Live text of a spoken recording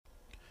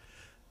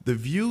The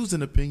views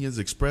and opinions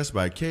expressed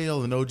by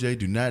KL and OJ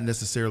do not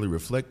necessarily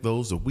reflect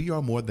those of We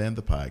Are More Than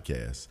the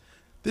Podcast.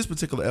 This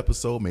particular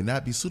episode may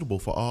not be suitable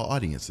for all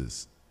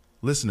audiences.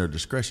 Listener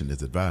discretion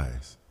is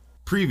advised.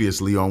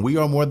 Previously on We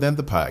Are More Than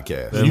the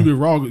Podcast.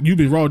 You've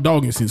been raw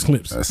dogging since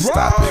Clemson.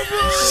 Stop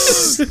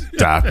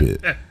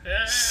it.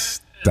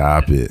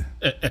 Stop it.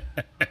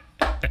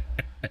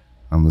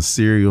 I'm a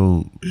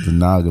serial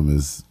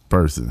monogamous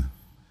person.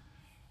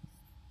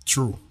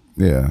 True.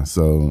 Yeah,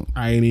 so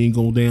I ain't even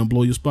gonna damn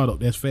blow your spot up.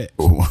 That's facts.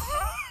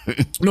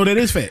 No, that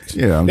is facts.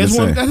 Yeah, that's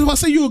why I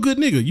say you a good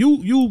nigga.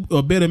 You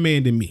a better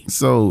man than me.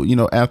 So,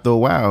 after a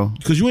while,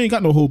 because you ain't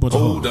got no whole bunch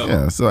of hoes.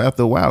 Yeah, so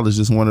after a while, it's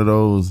just one of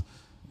those,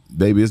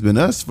 baby, it's been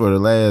us for the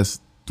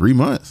last 3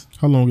 months.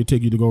 How long it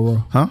take you to go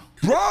raw? Huh?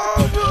 Hey,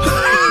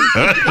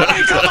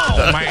 come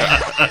on,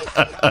 man.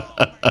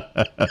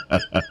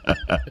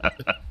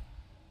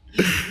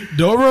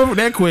 Don't remember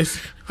that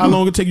question. How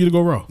long it take you to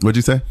go raw? What'd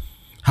you say?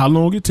 How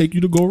long it take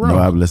you to go raw? No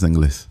hablas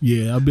inglés.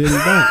 Yeah, I bet it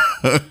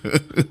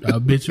don't. I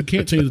bet you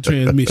can't change the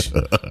transmission.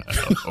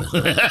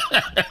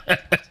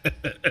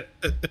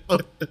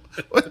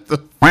 What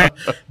the fuck?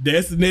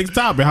 That's the next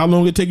topic. How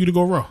long it take you to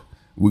go raw?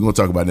 We're going to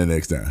talk about that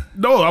next time.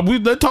 No,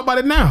 let's talk about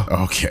it now.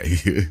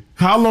 Okay.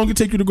 How long it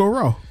take you to go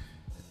raw?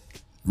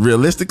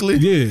 Realistically?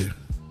 Yeah.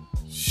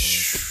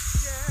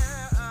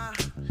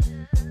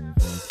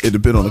 It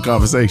depends on the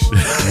conversation.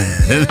 Wait.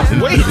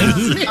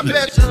 I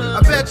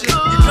bet you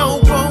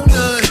don't want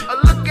none.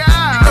 Look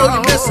out. You know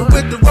you're messing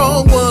with the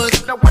wrong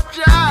ones. Now watch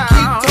out.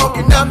 Keep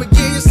talking, I'ma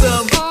give you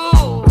some.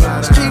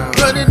 Just keep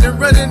running and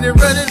running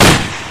and running.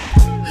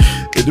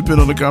 It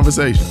depends on the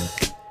conversation.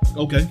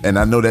 Okay. And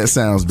I know that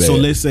sounds bad. So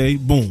let's say,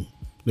 boom.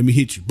 Let me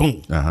hit you.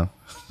 Boom. Uh-huh.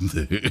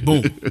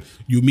 Boom.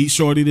 You meet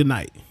shorty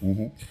tonight.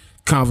 Mm-hmm.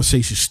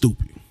 Conversation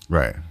stupid.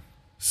 Right.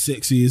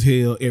 Sexy as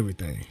hell,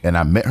 everything. And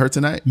I met her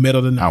tonight? Met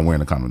her tonight. I'm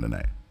wearing a condom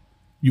tonight.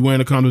 You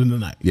wearing a condom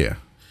tonight? Yeah.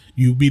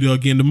 You meet her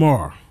again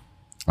tomorrow.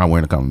 I'm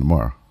wearing a condom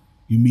tomorrow.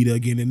 You meet her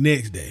again the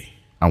next day.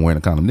 I'm wearing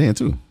a condom then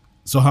too.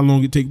 So how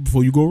long it take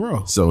before you go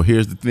raw? So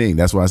here's the thing.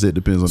 That's why I said it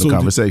depends on the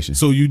conversation.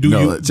 So you do.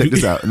 No, check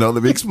this out. No,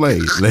 let me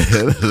explain.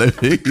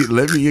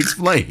 let me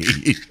explain.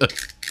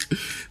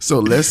 So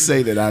let's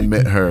say that I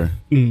met her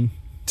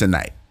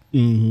tonight.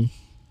 Mm-hmm.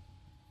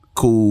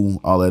 Cool,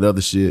 all that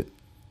other shit.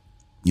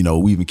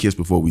 We even kiss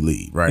before we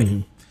leave, right?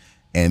 Mm-hmm.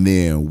 And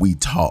then we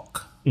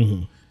talk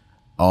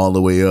all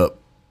the way up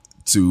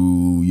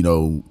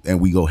to, and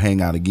we go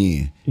hang out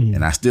again. Mm-hmm.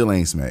 And I still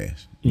ain't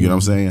smashed. You know what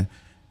I'm saying?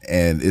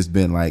 And it's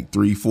been like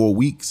 3-4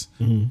 weeks.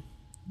 Mm-hmm.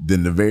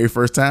 Then the very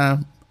first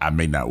time, I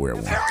may not wear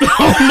one.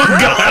 Oh my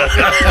God.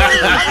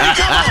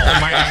 Come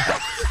on, man.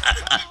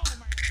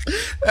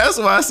 That's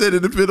why I said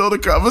it depends on the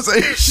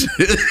conversation.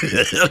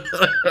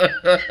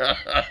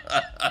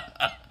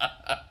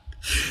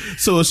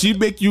 So she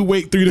make you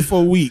wait 3 to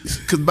 4 weeks.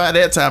 Because by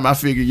that time, I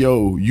figure,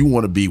 you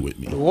want to be with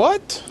me.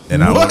 What?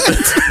 And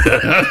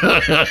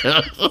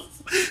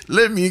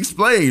let me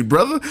explain,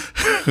 brother.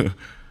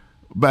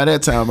 By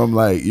that time, I'm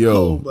like,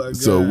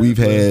 so we've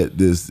had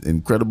this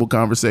incredible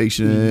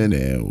conversation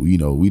and, we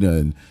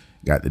done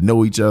got to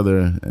know each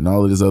other and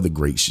all of this other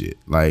great shit.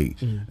 Like,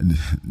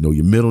 know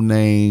your middle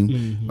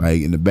name.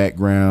 Like, in the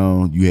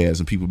background, you had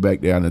some people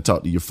back there and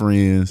talk to your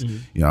friends.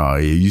 Yeah,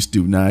 you used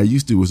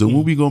to. So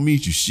when we gonna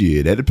meet you?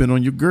 Shit, that depend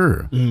on your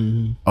girl.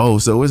 Oh,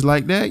 so it's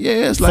like that?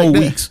 Yeah, it's like 4 that.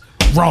 weeks.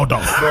 Raw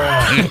dog.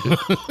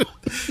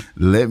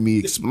 Let me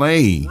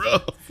explain.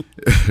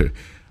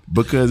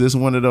 Because it's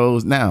one of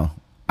those. Now,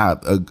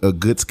 a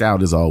good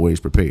scout is always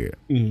prepared.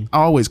 I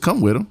always come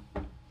with them.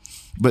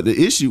 But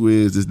the issue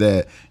is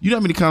that you know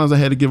how many condoms I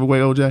had to give away,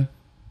 OJ?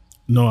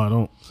 No, I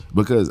don't.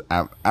 Because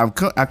I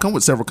come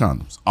with several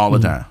condoms all the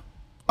time,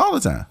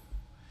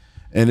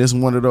 and it's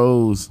one of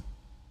those.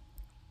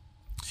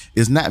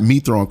 It's not me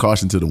throwing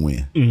caution to the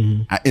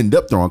wind. I end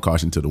up throwing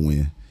caution to the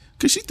wind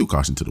because she threw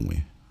caution to the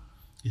wind.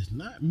 It's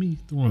not me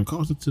throwing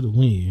caution to the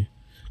wind,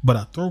 but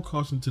I throw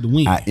caution to the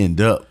wind. I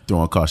end up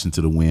throwing caution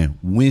to the wind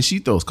when she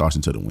throws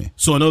caution to the wind.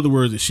 So in other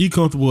words, if she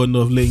comfortable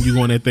enough letting you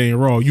go on that thing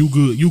raw, you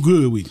good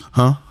with it.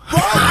 Huh?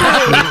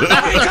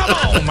 Hey,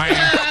 come on,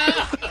 man.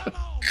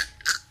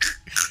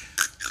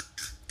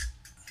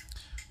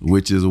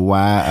 Which is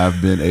why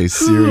I've been a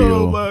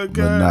serial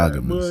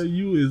monogamous. Boy,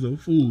 you is a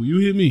fool. You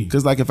hear me?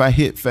 Because like if I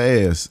hit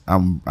fast,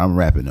 I'm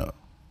wrapping up.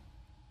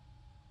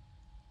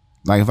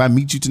 Like if I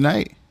meet you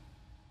tonight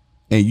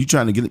and you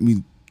trying to get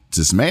me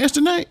to smash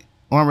tonight,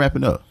 I'm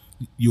wrapping up.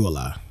 You a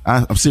lie.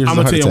 I'm serious. I'm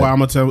gonna tell you why. I'm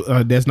gonna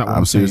tell. That's not what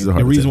I'm saying.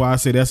 The reason why I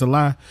say that's a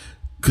lie,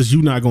 because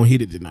you're not gonna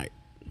hit it tonight.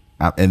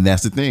 And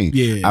that's the thing.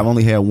 Yeah. I've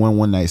only had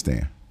one night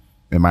stand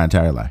in my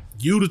entire life.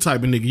 You the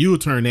type of nigga you'll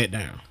turn that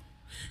down,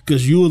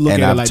 because you'll look at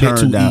it like that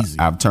too easy.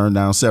 I've turned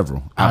down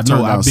several. I've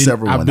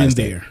been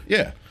there.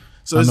 Yeah.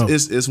 So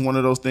it's one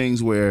of those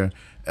things where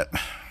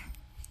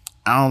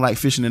I don't like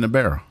fishing in a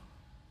barrel.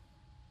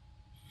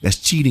 That's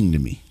cheating to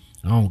me.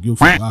 I don't give a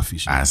fuck about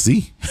fishing. I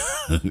see.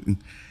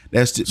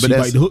 That's just, she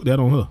bite the hook.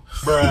 That on her,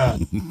 bruh.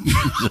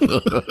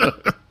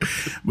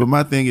 But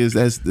my thing is,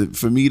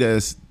 for me,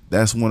 that's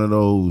one of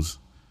those.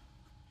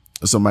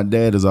 So my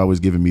dad has always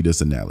given me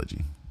this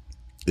analogy.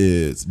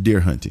 It's deer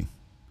hunting.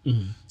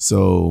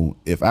 So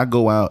if I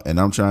go out and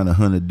I'm trying to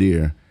hunt a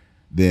deer,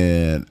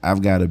 then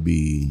I've got to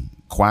be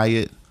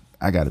quiet.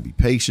 I got to be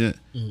patient.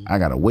 I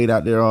got to wait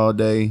out there all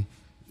day,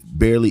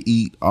 barely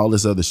eat, all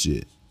this other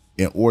shit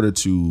in order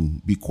to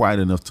be quiet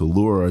enough to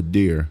lure a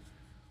deer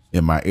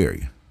in my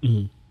area.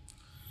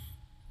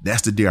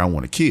 That's the deer I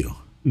want to kill.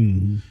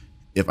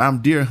 If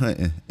I'm deer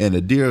hunting and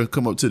a deer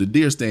come up to the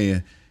deer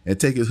stand and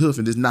take his hoof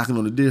and just knocking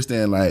on the deer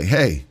stand like,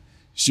 hey,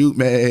 shoot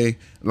me.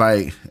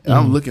 Like,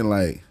 I'm looking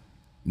like,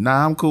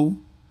 nah, I'm cool,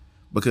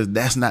 because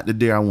that's not the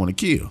deer I want to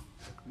kill.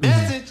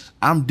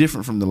 I'm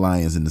different from the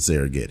lions in the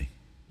Serengeti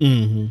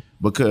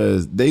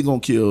because they gonna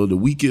kill the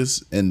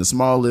weakest and the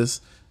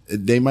smallest.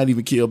 They might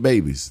even kill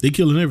babies. They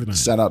killing everything.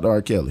 Shout out to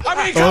R. Kelly.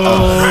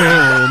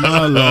 Oh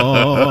my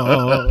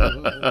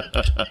Lord!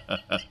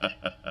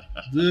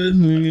 This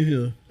nigga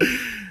here.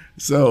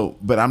 So,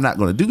 but I'm not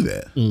gonna do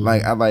that.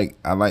 Like I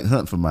like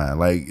hunt for mine.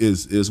 Like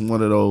it's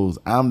one of those.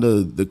 I'm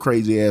the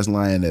crazy ass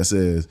lion that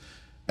says,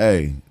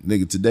 hey,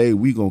 nigga, today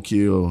we gonna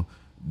kill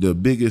the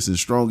biggest and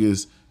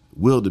strongest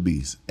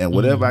wildebeest, and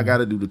whatever I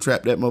gotta do to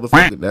trap that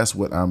motherfucker, that's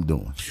what I'm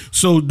doing.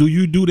 So do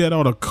you do that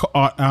out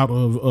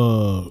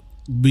of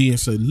being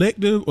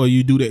selective, or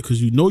you do that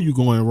because you know you're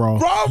going raw?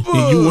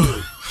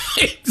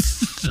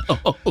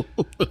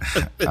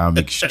 I'm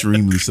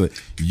extremely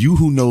selective. You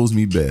who knows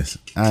me best,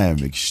 I am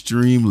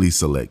extremely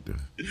selective.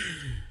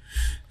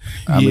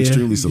 I'm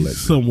extremely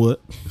selective.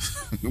 Somewhat.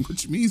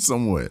 What you mean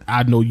somewhat?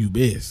 I know you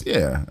best.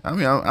 Yeah. I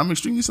mean, I'm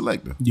extremely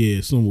selective.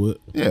 Yeah, somewhat.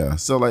 Yeah.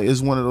 So like, it's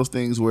one of those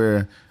things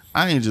where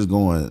I ain't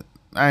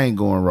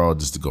going raw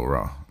just to go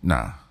raw.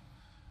 Nah.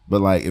 But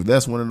like, if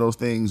that's one of those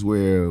things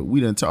where we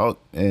done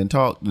talked and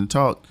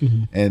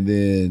and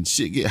then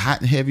shit get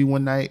hot and heavy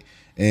one night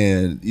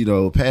and, you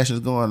know, passion's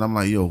going, I'm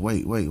like, yo,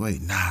 wait.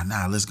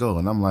 Nah, let's go.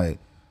 And I'm like,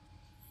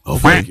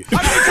 okay.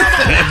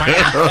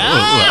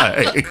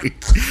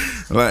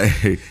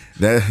 like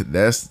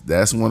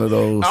that's one of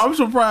those. I'm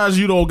surprised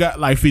you don't got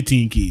like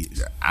 15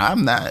 kids.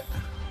 I'm not.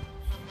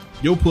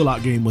 Your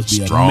pull-out game must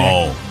be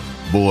strong.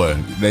 Boy,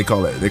 they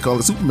call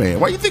it Superman.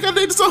 Why you think I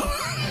did so?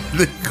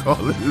 They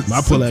call it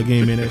my pull-out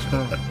game ain't that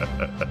strong.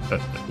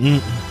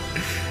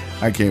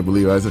 I can't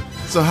believe it. I said,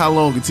 so how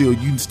long until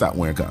you stop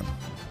wearing condoms?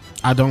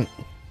 I don't.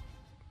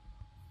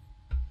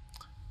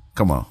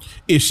 Come on.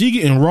 If she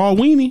getting raw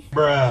weenie,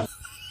 bruh,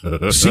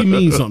 she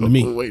means something to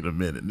me. Wait a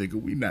minute, nigga.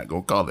 We not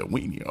gonna call it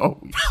weenie. Oh,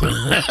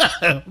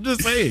 I'm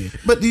just saying.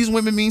 But these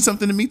women mean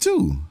something to me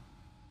too.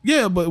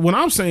 Yeah, but when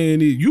I'm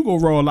saying it, you go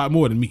raw a lot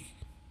more than me.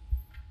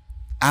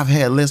 I've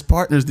had less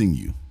partners than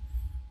you,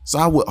 so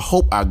I would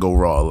hope I go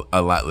raw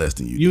a lot less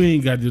than you. You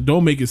ain't got to.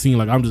 Don't make it seem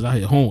like I'm just out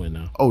here hoeing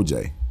now.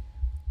 OJ,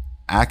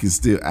 I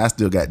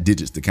still got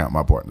digits to count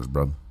my partners,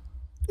 brother.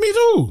 Me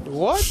too.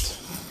 What?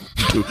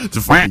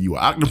 to find you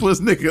an octopus,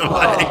 nigga.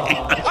 Like,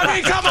 I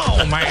mean, come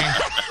on, man.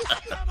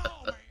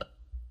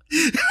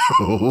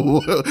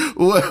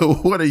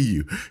 What are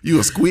you? You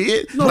a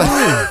squid? No,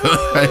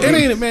 it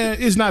ain't, man.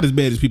 It's not as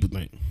bad as people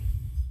think.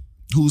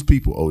 Who's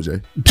people,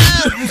 OJ?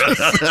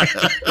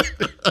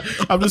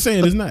 I'm just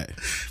saying it's not.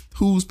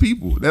 Who's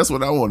people? That's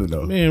what I want to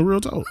know. Man,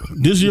 real talk.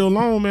 This year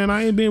alone, man,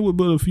 I ain't been with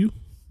but a few.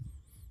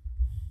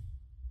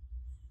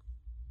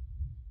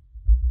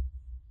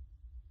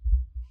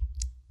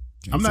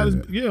 I'm not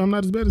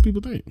as bad as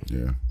people think.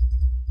 Yeah.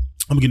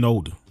 I'm getting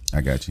older.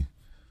 I got you.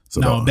 So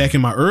now, back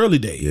in my early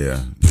days.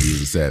 Yeah, he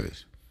was a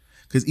savage.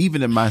 Because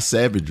even in my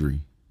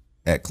savagery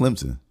at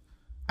Clemson,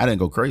 I didn't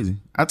go crazy.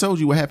 I told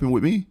you what happened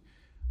with me.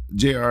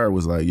 JR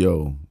was like,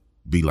 yo,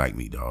 be like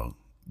me, dog.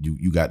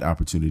 You got the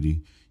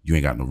opportunity. You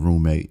ain't got no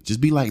roommate.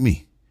 Just be like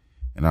me.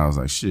 And I was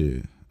like,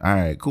 shit, all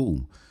right,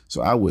 cool.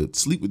 So I would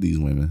sleep with these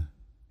women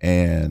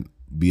and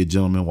be a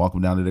gentleman, walk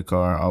them down to their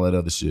car, all that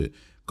other shit.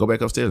 Go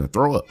back upstairs and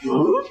throw up.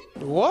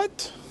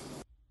 What?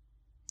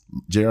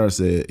 JR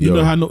said, yo. You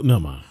know how no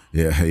man.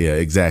 Yeah,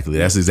 exactly.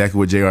 That's exactly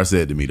what JR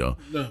said to me though.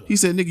 No. He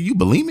said, nigga, you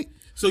bulimic?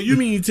 So you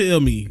mean to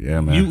tell me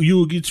you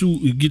will get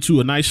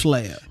you a nice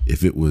slab.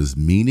 If it was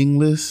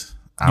meaningless,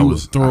 I would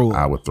throw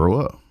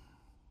up.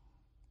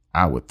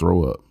 I would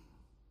throw up.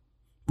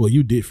 Boy,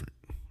 you different.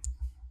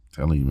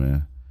 Telling you,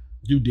 man.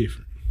 You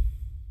different.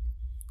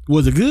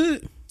 Was it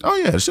good? Oh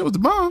yeah, the shit was the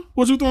bomb.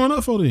 What you throwing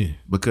up for then?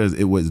 Because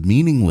it was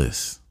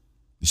meaningless.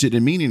 The shit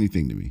didn't mean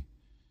anything to me.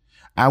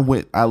 I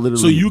literally.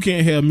 So you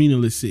can't have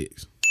meaningless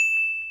sex.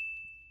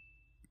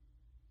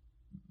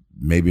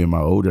 Maybe in my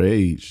older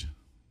age,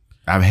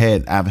 I've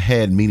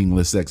had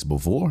meaningless sex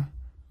before,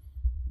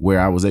 where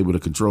I was able to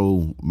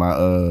control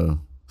my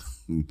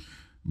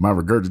my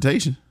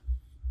regurgitation.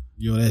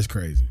 Yo, that's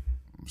crazy.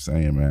 I'm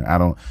saying, man, I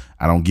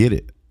don't get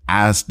it.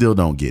 I still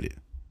don't get it.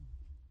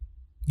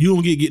 You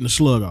don't get getting the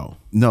slug off.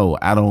 No,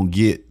 I don't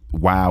get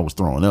why I was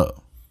throwing up.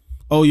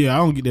 Oh yeah, I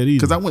don't get that either.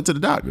 Because I went to the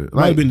doctor.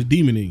 Might have been the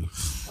demon in you.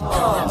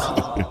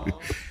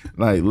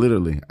 Like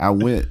literally, I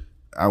went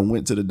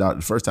to the doctor.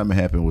 The first time it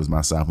happened was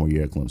my sophomore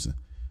year at Clemson.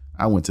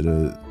 I went to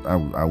the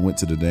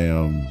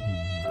damn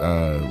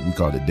we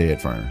called it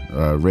dead fern,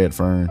 red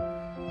fern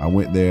I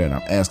went there and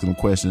I'm asking them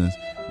questions.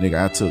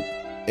 Nigga, I took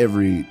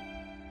every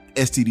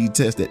STD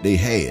test that they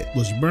had.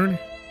 Was you burning?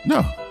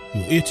 No.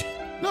 You itching?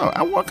 No,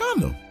 I wore a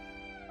condom.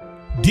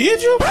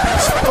 Did you?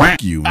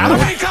 Fuck you, man.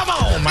 I mean, come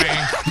on,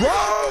 man.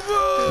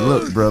 Bravo.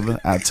 Look, brother,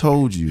 I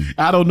told you.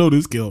 I don't know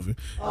this, Kelvin.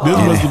 This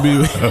must have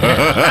been.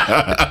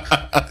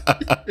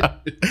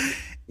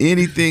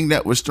 Anything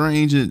that was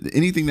strange,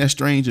 anything that's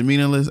strange and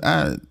meaningless,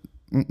 I'm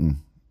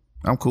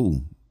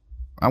cool.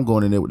 I'm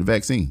going in there with the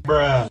vaccine.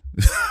 Bruh.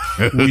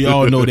 We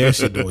all know that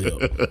shit, though, yo.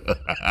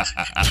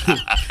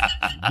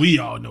 We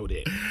all know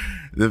that.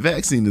 The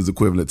vaccine is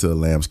equivalent to a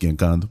lambskin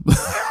condom.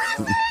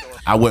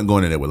 I wasn't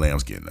going in there with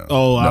lambskin, though.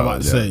 Oh, I'm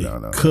about to say,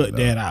 cut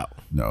that out.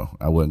 No,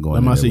 I wasn't going I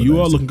in there might say, with you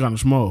are lambskin. looking kind of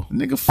small.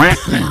 Nigga, fuck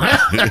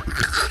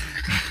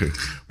you.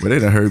 Well, they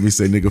done heard me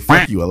say, nigga,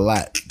 fuck you a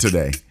lot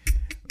today.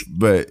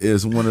 But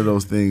it's one of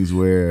those things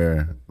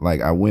where, like,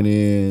 I went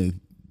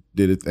in,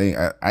 did a thing.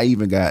 I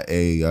even got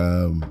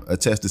a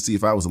test to see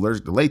if I was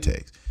allergic to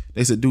latex.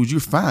 They said, dude, you're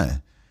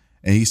fine.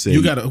 And he said,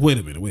 You got to, wait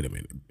a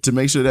minute. to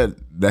make sure that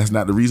that's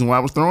not the reason why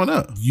I was throwing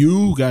up,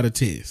 You got a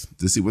test.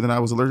 to see whether or not I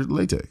was allergic to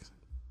latex.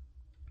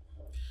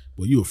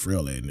 Well, you a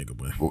frail ass nigga,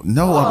 boy. Well,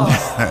 no, I'm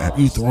not.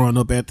 You throwing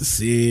up at the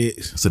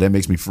sex. So that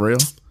makes me frail?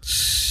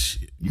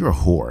 Shit. You're a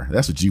whore.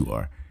 That's what you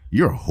are.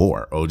 You're a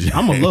whore, OJ.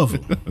 I'm a lover.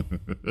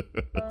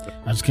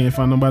 I just can't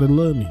find nobody to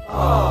love me.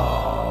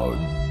 Oh,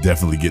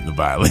 definitely getting the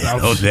violate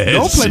on that.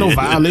 Don't play no shit.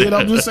 violin.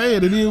 I'm just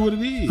saying, it is what it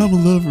is. I'm a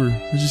lover.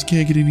 I just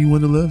can't get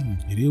anyone to love me.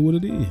 It is what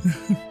it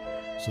is.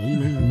 So, you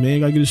know, man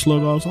gotta get his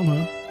slug off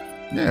somehow.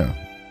 Yeah.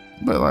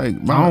 But like,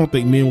 I don't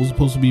think men was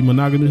supposed to be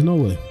monogamous, no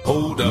way.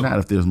 not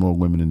if there's more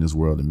women in this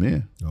world than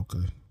men. Okay.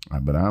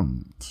 But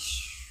I'm,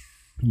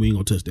 We ain't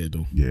gonna touch that,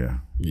 though. yeah.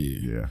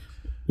 Yeah.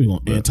 We gonna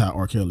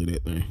anti-R. Kelly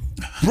that thing.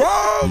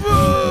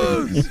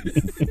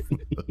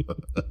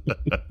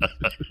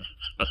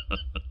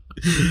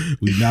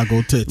 We not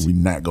gonna touch it. We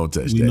not gonna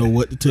touch We that. know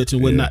what to touch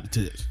and what not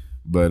to touch.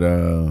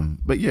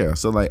 But yeah,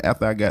 so like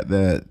after I got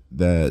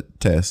that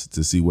test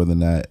to see whether or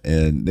not,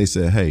 and they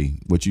said, hey,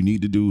 what you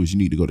need to do is you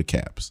need to go to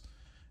CAPS,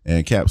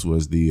 and CAPS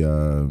was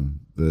the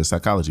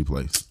psychology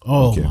place.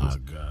 Oh on campus.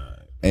 my God.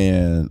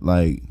 And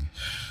like,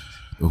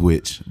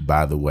 which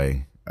by the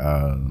way,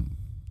 oh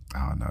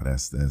no,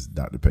 that's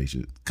doctor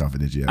patient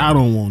confidentiality. I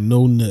don't want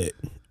no nut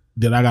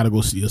that I gotta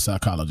go see a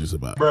psychologist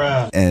about.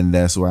 Bruh. And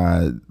that's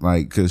why,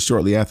 like, because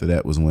shortly after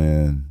that was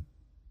when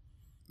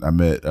I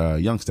met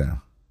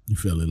Youngstown. You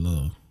fell in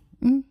love.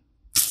 Man,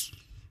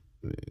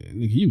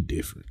 nigga, you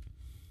different.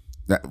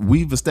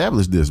 We've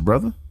established this,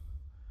 brother.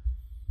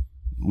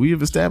 We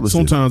have established.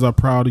 Sometimes I'm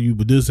proud of you,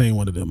 but this ain't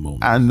one of them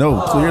moments. I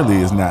know clearly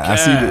it's not. I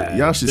see that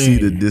y'all should see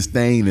the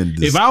disdain and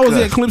disgust. If I was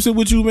at Clemson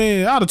with you,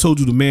 man, I'd have told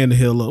you to man the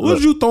hell up. What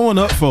was you throwing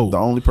up for? The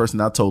only person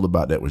I told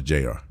about that was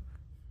JR.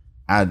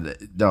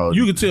 Dog,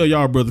 You can tell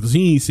y'all brother because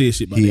he ain't said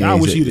shit about that. I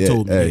wish he'd have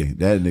told me. Hey, that.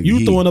 that nigga,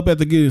 You throwing up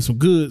after getting some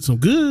good.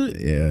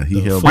 Yeah, he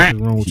The held fuck is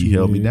wrong with he you,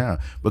 held me man? down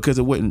because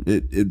it wasn't.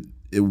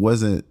 It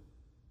wasn't.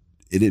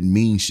 It didn't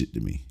mean shit to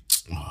me.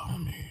 Oh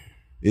man,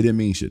 It didn't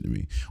mean shit to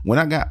me. When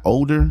I got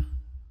older,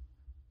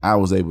 I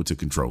was able to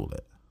control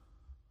that.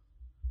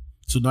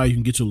 so now you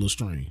can get your little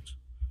strange.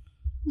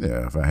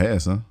 Yeah, if I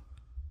had some.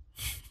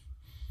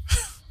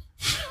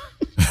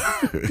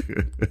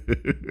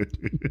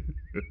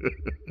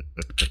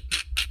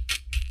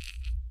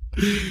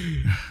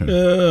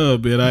 Oh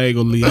man, I ain't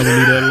gonna leave. I'm gonna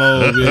leave that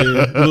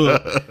alone, man.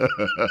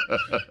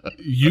 Look,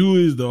 you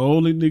is the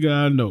only nigga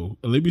I know.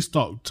 Let me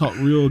talk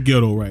real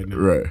ghetto right now.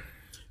 Right.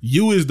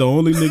 You is the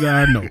only nigga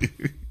I know.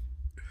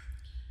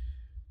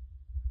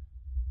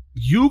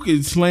 You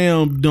can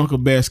slam dunk a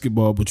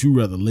basketball, but you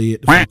rather lay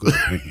it the fuck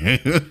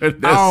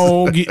up. I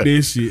don't get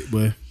that shit,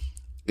 but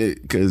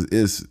Because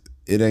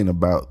it ain't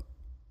about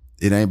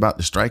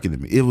the striking to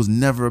me. It was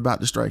never about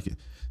the striking.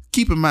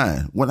 Keep in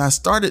mind, when I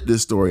started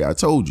this story, I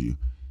told you,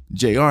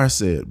 JR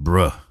said,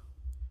 bruh,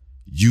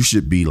 you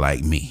should be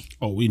like me.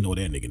 oh, we know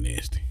that nigga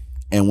nasty.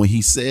 And when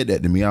he said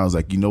that to me, I was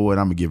like, you know what?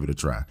 I'm going to give it a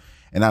try.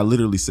 And I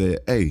literally said,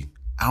 hey,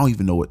 I don't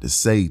even know what to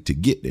say to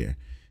get there.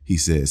 He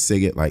said, say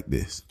it like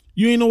this.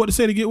 You ain't know what to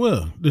say to get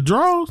well. The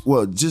draws?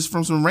 Well, just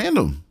from some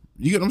random.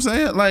 You get what I'm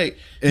saying? Like,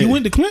 You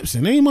went to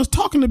Clemson. There ain't much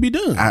talking to be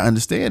done. I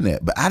understand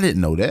that, but I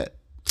didn't know that.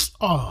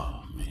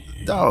 Oh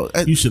man, Dog,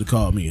 you should have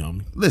called me,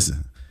 homie.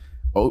 listen.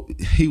 Oh,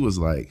 he was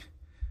like,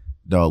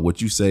 dog,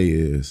 what you say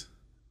is,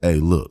 hey,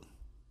 look,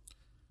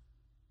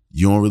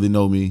 you don't really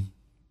know me.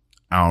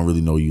 I don't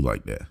really know you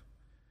like that.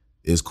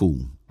 It's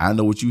cool. I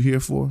know what you here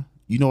for.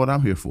 You know what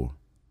I'm here for.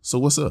 So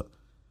what's up?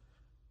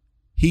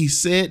 He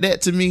said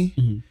that to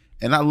me,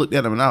 and I looked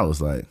at him and I was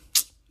like,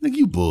 nigga,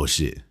 you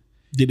bullshit.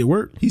 Did it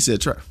work? He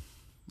said, try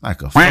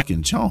like a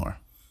fucking charm.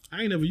 I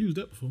ain't never used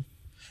that before.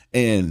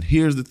 And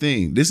here's the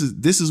thing. This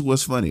is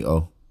what's funny.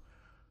 Oh,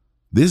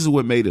 this is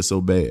what made it so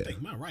bad.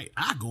 Like my right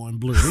eye going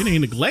blurry. It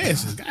ain't the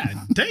glasses. God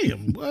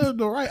damn. Well,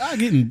 the right eye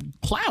getting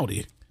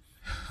cloudy.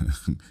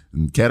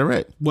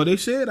 Cataract. Well, they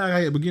said I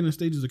had beginning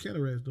stages of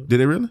cataracts though. Did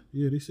they really?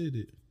 Yeah, they said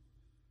that.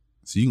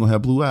 So you gonna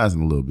have blue eyes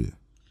in a little bit.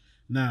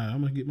 Nah,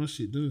 I'm gonna get my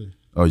shit done.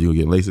 Oh, you gonna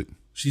get LASIK?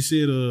 She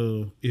said,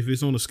 if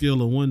it's on a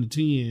scale of 1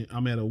 to 10,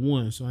 I'm at a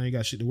 1, so I ain't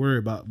got shit to worry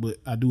about. But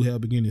I do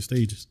have beginning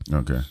stages.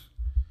 Okay.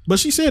 But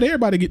she said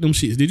everybody get them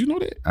shits. Did you know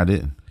that? I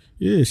didn't.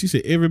 Yeah, she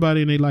said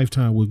everybody in their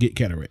lifetime will get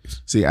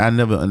cataracts. See, I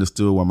never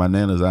understood why my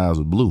nana's eyes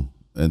were blue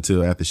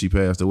until after she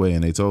passed away,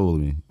 and they told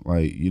me,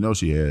 like,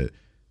 she had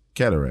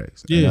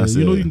cataracts. Yeah, and I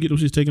said, you can get them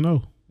shits taken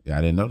off. Yeah,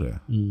 I didn't know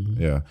that.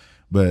 Mm-hmm. Yeah,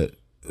 but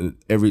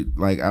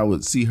I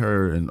would see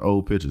her in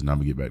old pictures. Now I'm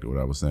gonna get back to what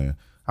I was saying.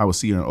 I would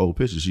see her in old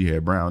pictures. She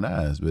had brown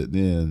eyes, but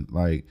then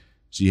like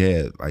she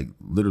had like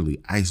literally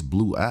ice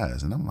blue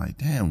eyes, and I'm like,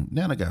 damn,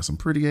 Nana got some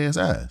pretty ass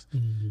eyes.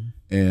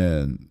 Mm-hmm.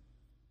 And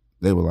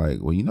they were like,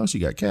 well, she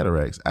got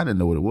cataracts. I didn't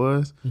know what it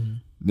was. Mm-hmm.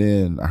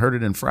 Then I heard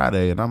it in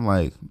Friday, and I'm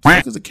like,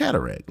 what is a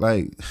cataract?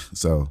 Like,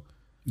 so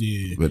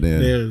yeah. But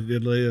then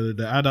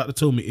the eye doctor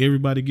told me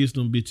everybody gets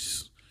them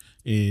bitches,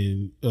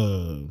 and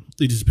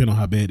it just depends on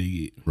how bad they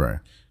get. Right.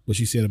 But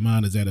she said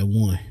mine is at a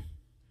 1.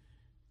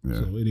 Yeah.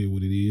 So it is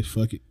what it is.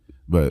 Fuck it.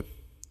 But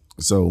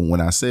so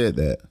when I said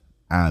that,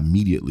 I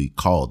immediately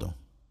called him,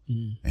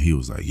 and he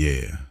was like,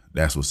 "Yeah,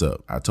 that's what's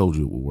up. I told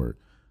you it would work."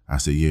 I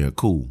said, "Yeah,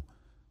 cool."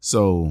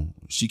 So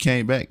she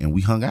came back and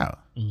we hung out.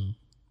 Didn't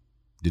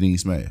even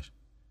smash.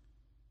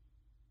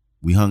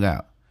 We hung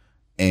out,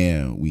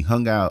 and we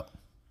hung out.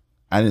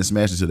 I didn't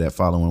smash until that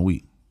following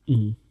week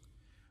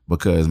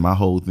because my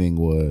whole thing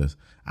was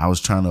I was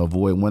trying to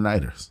avoid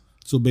one-nighters.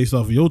 So based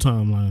off of your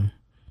timeline.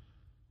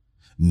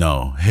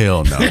 No,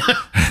 hell no.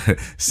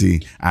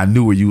 See, I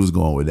knew where you was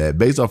going with that.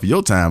 Based off of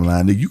your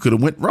timeline, you could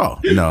have went raw.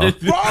 No.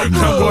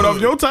 Going off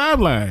your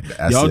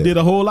timeline. Y'all did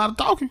a whole lot of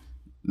talking.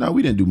 No,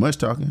 we didn't do much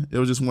talking. It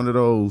was just one of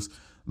those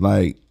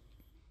like,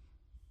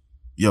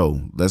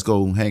 yo, let's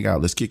go hang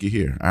out. Let's kick it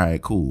here. All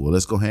right, cool. Well,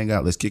 let's go hang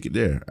out. Let's kick it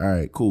there. All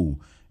right, cool.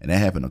 And that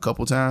happened a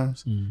couple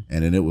times. And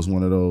then it was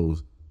one of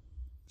those,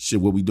 shit,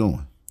 what we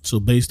doing?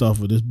 So based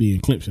off of this being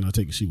Clemson, I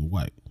take it she was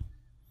white.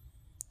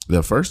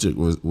 The first chick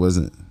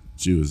wasn't.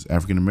 She was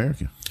African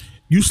American.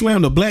 You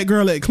slammed a black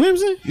girl at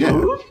Clemson?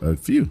 Yeah, a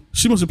few.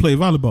 She must have played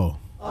volleyball.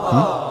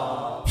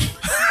 Oh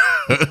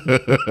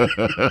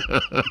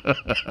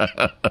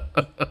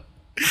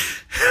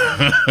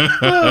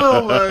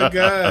my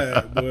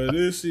God, boy,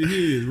 this shit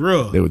here is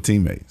rough. They were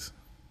teammates.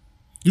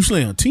 You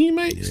slammed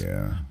teammates?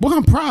 Yeah. Boy,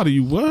 I'm proud of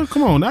you, boy.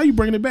 Come on, now you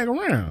bringing it back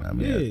around. I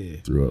mean, I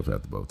threw up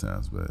after both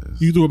times, but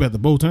you threw up at the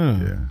both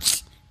times. Yeah.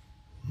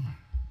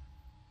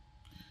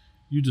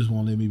 You just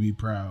won't let me be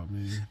proud,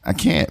 man. I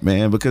can't,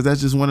 man, because that's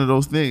just one of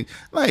those things.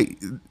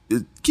 Like,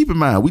 keep in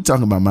mind, we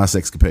talking about my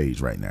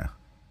sexcapades right now.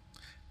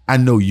 I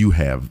know you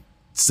have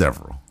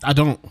several. I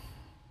don't.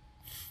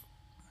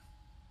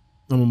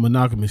 I'm a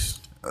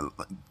monogamous.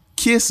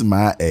 Kiss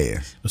my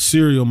ass. A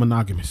serial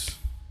monogamous.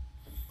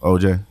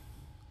 OJ,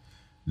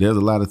 there's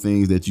a lot of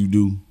things that you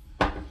do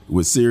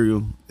with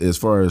cereal as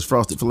far as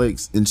Frosted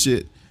Flakes and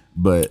shit,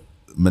 but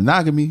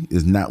monogamy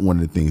is not one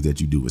of the things that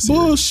you do with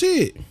cereal.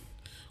 Bullshit.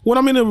 When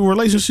I'm in a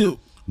relationship,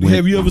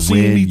 have you ever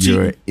seen me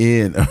cheat?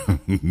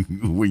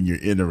 When you're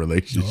in a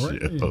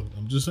relationship. Right,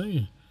 I'm just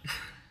saying.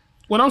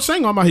 When I'm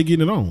saying I'm out here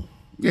getting it on.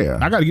 Yeah.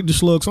 I got to get the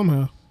slug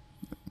somehow.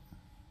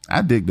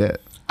 I dig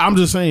that. I'm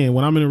just saying,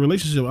 when I'm in a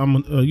relationship,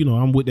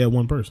 I'm with that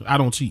one person. I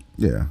don't cheat.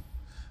 Yeah.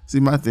 See,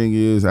 my thing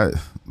is,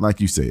 like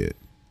you said,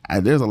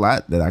 there's a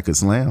lot that I could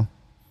slam.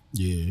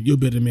 Yeah, you're a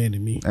better man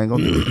than me. I ain't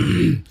gonna do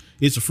it.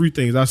 It's a few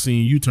things I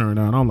seen you turn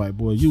down. I'm like,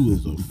 boy, you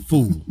is a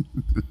fool.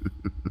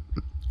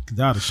 Cause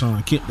I'd have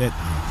Sean Kemp that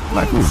thing.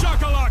 Like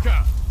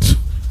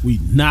who? We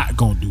not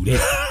gonna do that.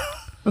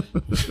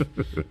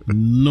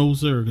 No,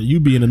 sir. You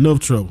be in enough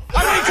trouble.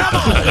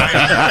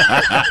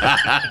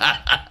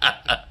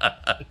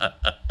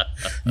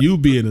 You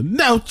be in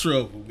enough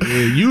trouble,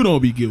 man. You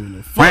don't be giving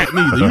a fuck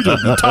neither. You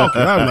just be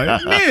talking. I'm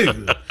like,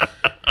 nigga,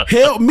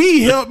 help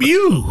me, help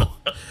you.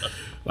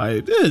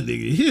 Like, this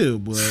nigga here,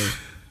 boy.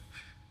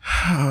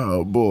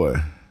 Oh, boy.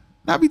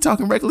 I be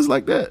talking reckless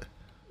like that.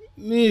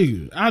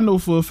 Nigga, I know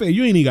for a fact.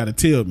 You ain't even got to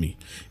tell me.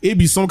 It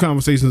be some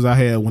conversations I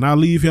had when I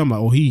leave him, like,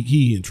 oh,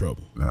 he in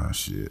trouble. Oh,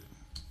 shit.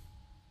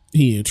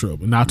 He in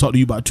trouble. And I talk to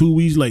you about 2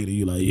 weeks later.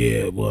 You're like,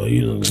 yeah,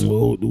 boy,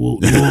 whoa.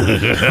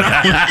 Hey,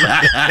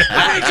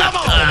 come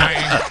on,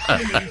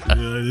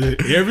 man.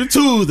 Every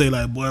Tuesday,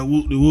 like, boy,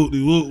 whoop.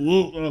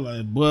 I'm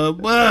like, boy.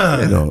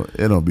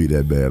 It don't be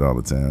that bad all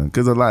the time.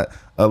 Because a lot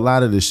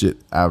of the shit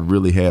I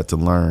really had to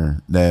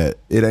learn that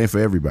it ain't for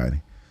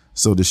everybody.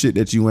 So the shit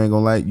that you ain't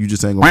gonna like, you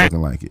just ain't gonna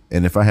fucking like it.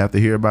 And if I have to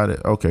hear about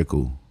it, okay,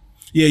 cool.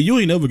 Yeah, you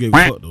ain't never gave a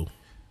fuck though.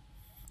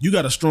 You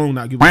got a strong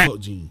not give a fuck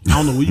gene. I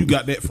don't know where you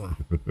got that from.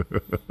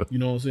 You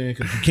know what I'm saying?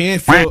 Because you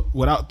can't fuck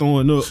without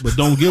throwing up, but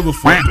don't give a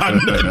fuck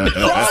about nothing.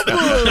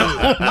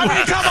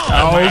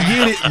 I don't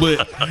get it,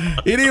 but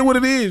it is what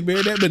it is,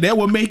 man. That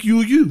will make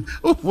you you.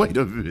 Oh, wait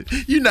a minute.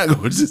 You're not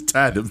gonna just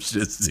tie them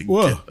shits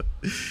together. What?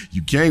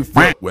 You can't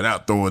fuck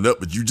without throwing up,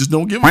 but you just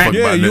don't give a fuck about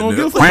nothing. Yeah, you don't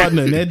give a fuck about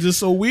nothing. That's just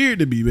so weird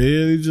to me, man.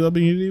 It is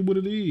what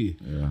it is.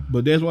 Yeah.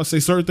 But that's why I say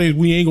certain things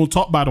we ain't gonna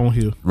talk about on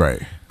here.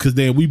 Right. Cause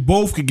then we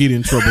both could get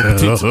in trouble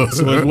potentially. So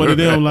it's one of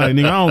them like,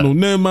 nigga, I don't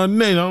know nothing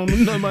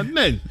about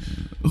nothing.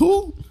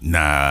 Who?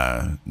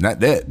 Nah, not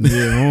that.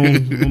 Yeah, I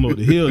don't know what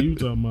the hell you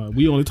talking about.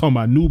 We only talking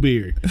about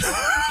Newberry.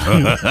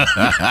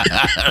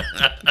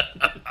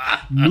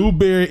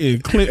 Newberry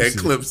and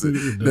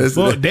Clemson.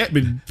 That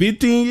been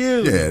 15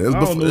 years. Yeah,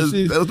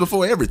 that was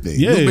before everything.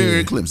 Yeah. Newberry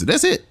and Clemson.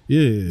 That's it.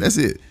 Yeah, that's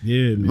it.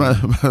 Yeah,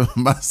 man.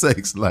 My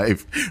sex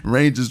life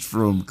ranges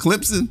from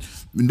Clemson.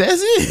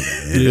 That's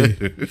it.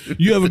 Yeah.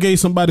 You ever gave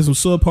somebody some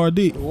subpar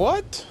dick?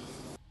 What?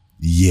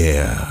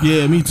 Yeah.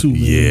 Yeah, me too,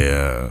 man.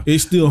 Yeah. It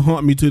still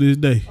haunt me to this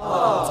day.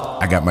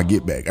 I got my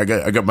get back. I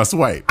got my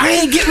swipe. I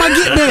ain't get my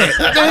get back.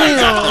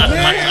 Damn,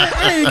 man.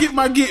 I ain't get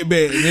my get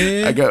back,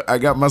 man. I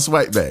got my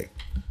swipe back.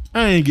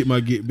 I ain't get my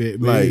get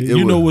back, man. Like,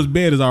 you know what's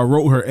bad is I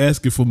wrote her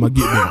asking for my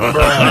get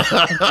back.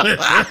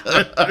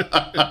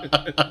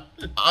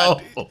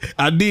 Oh.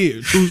 I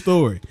did. True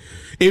story.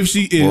 If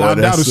she, Boy, I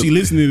doubt if she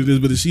listening to this,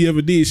 but if she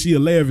ever did, she'll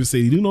laugh and say,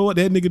 "You know what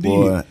that nigga did?"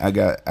 Boy,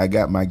 I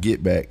got my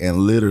get back, and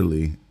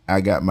literally,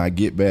 I got my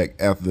get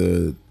back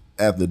after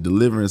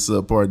delivering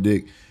subpar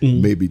dick,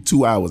 maybe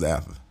 2 hours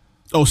after.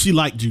 Oh, she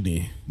liked you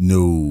then?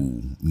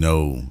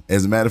 No.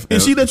 As a matter of fact,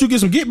 and she let you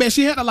get some get back.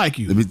 She had to like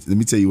you. Let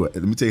me tell you what.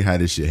 Let me tell you how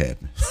this shit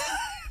happened.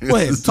 Go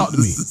ahead, talk to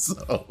me.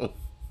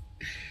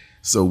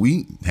 So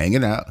we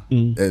hanging out.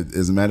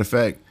 As a matter of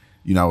fact,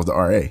 I was the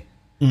RA.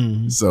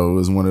 So it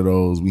was one of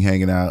those, we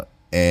hanging out,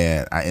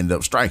 and I ended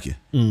up striking.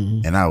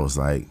 And I was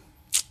like,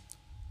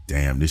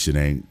 damn, this shit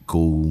ain't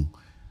cool.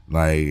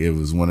 Like, it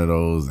was one of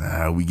those,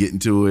 we get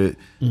into it.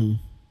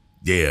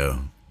 Yeah.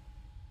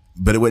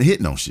 But it wasn't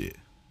hitting on shit.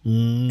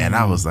 And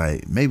I was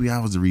like, maybe I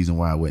was the reason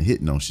why I wasn't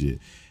hitting on shit.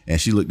 And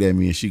she looked at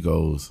me and she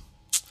goes,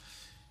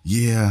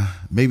 yeah,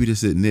 maybe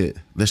this isn't it.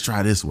 Let's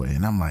try this way.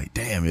 And I'm like,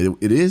 damn,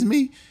 it is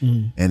me?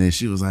 And then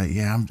she was like,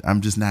 yeah,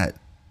 I'm just not,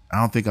 I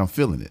don't think I'm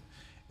feeling it.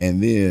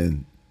 And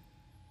then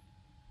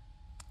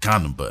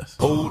condom bust.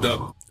 Hold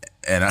up.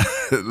 And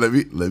let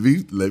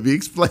me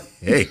explain.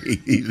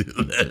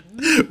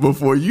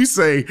 Before you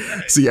say,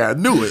 see, I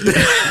knew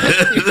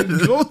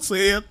it. Don't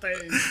say a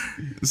thing.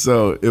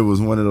 So it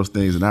was one of those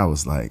things, and I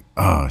was like,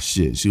 oh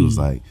shit. She was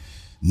like,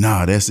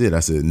 nah, that's it. I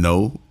said,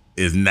 no,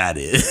 it's not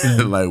it.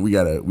 Like, we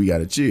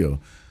gotta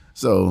chill.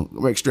 So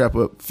Rex, strap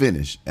up,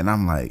 finish. And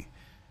I'm like,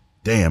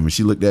 damn. And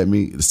she looked at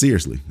me,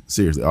 seriously,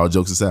 all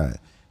jokes aside.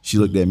 She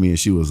looked at me and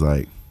she was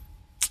like,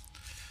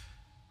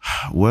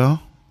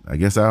 well, I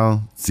guess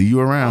I'll see you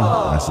around.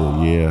 I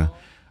said, yeah,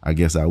 I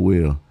guess I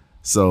will.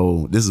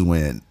 So this is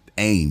when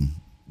AIM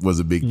was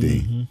a big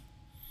thing.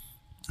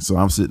 So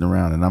I'm sitting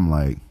around and I'm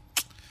like,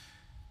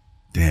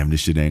 damn, this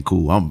shit ain't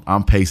cool.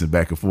 I'm pacing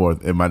back and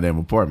forth in my damn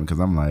apartment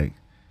because I'm like,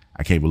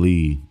 I can't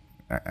believe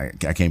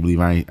I can't believe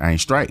I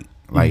ain't strike.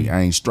 Like,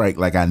 I ain't strike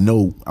like I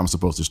know I'm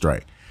supposed to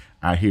strike.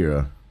 I hear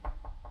her,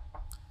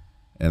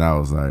 and I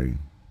was like,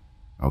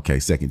 okay,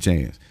 second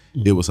chance.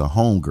 It was her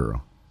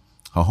homegirl.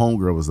 Her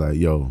homegirl was like,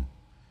 yo,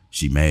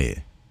 she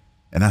mad.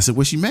 And I said,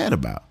 what's she mad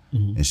about?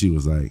 And she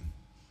was like,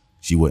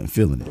 she wasn't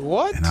feeling it.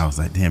 What? And I was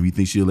like, damn, you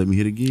think she'll let me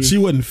hit again? She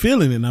wasn't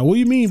feeling it. Now, what do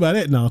you mean by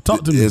that? Now,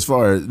 talk to me. As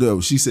far as,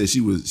 no, she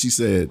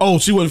said, oh,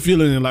 she wasn't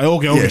feeling it. Like,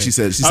 okay. Yeah, she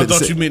said. I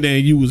thought you meant that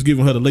you was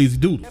giving her the lazy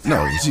doodle.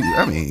 No,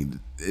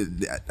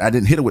 I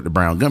didn't hit her with the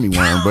brown gummy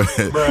worm,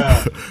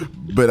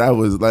 but I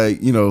was like,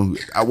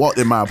 I walked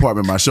in my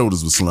apartment, my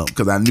shoulders were slumped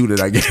because I knew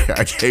that I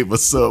gave a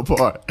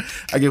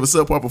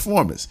subpar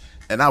performance,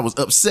 and I was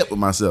upset with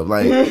myself.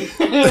 Like,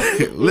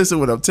 listen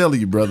what I'm telling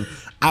you, brother.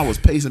 I was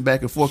pacing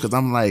back and forth because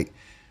I'm like,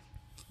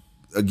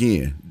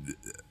 again,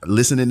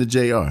 listening to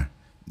JR,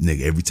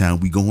 nigga, every time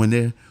we go in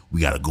there,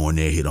 we gotta go in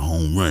there and hit a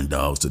home run,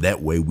 dog. So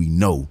that way we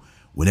know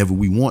whenever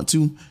we want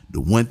to, the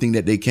one thing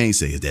that they can't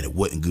say is that it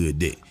wasn't good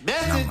dick.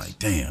 And I'm like,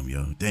 damn.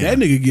 That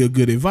nigga give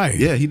good advice.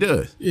 Yeah, he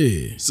does.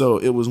 Yeah. So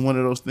it was one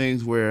of those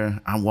things where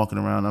I'm walking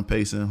around, I'm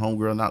pacing,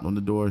 homegirl knocked on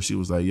the door. She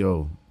was like,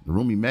 yo, the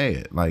roomie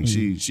mad. Like,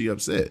 she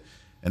upset.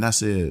 And I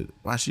said,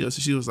 why she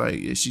upset? She was like,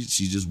 yeah, she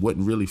just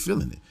wasn't really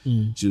feeling it.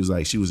 She was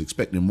like, she was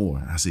expecting more.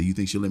 And I said, you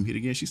think she'll let me hit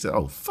again? She said,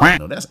 oh, fuck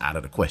no, that's out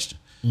of the question.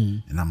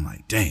 And I'm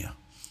like, damn.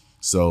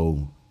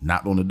 So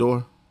knocked on the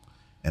door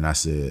and I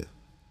said,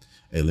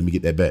 hey, let me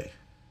get that back.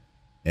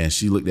 And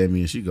she looked at me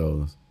and she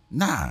goes,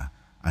 nah.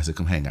 I said,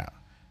 come hang out.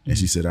 And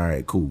she said, all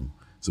right, cool.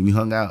 So we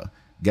hung out,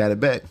 got it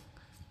back.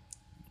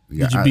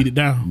 Did you beat it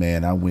down?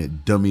 Man, I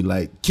went dummy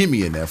like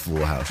Kimmy in that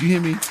Full House. You hear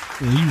me?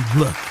 Yeah,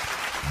 you lucky.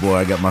 Boy,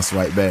 I got my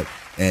swipe back.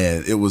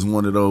 And it was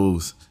one of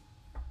those,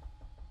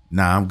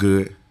 nah, I'm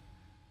good.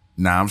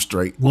 Nah, I'm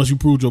straight. Once you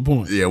proved your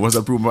point. Yeah, once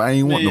I proved I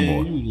ain't want no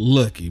more. You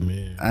lucky,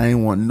 man. I ain't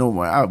want no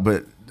more.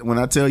 But when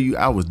I tell you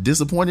I was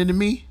disappointed in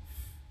me,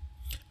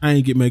 I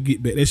ain't get my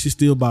get back. That shit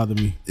still bother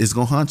me. It's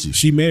gonna haunt you.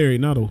 She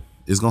married now though.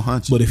 It's gonna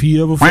haunt you. But if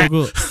he ever fuck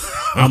up,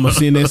 I'm gonna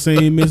send that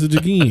same message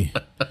again.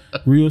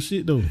 Real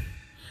shit though.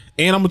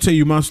 And I'm gonna tell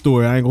you my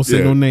story. I ain't gonna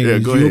say no names. Yeah,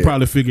 go You'll ahead.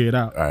 probably figure it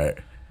out. All right.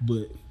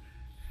 But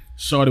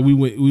shorty, we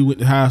went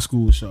to high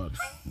school, shorty.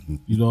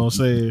 You know what I'm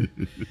saying?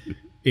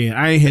 And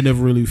I ain't had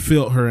never really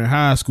felt her in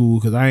high school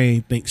because I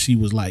ain't think she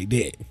was like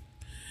that.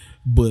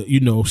 But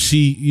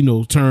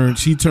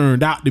she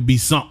turned out to be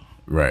something.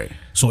 Right.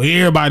 So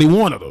everybody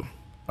wanted her.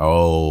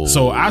 Oh.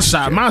 So I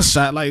shot my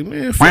shot like,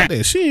 man, fuck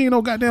that. She ain't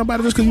no goddamn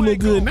body just because you look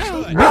good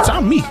now. Bitch,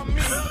 I'm me. You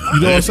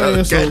know what I'm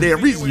saying? So,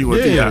 goddamn reason you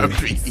want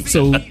VIP.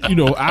 So, you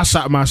know, I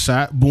shot my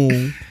shot.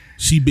 Boom.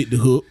 She bit the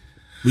hook.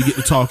 We get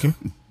to talking.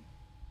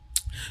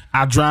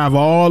 I drive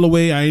all the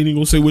way. I ain't even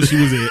gonna say where she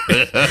was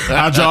at.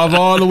 I drive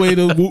all the way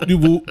to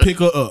whoop, pick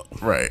her up.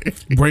 Right.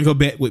 Bring her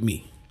back with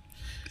me.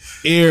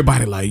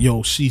 Everybody like,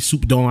 yo, she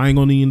super dumb. I ain't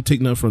gonna even take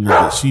nothing from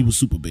her. She was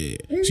super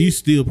bad. She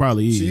still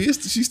probably is.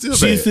 She's still bad.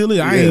 She still is.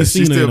 I ain't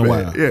seen her in a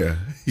while. Yeah.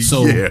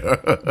 So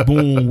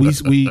boom,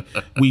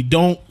 we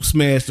don't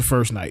smash the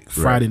first night.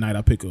 Friday night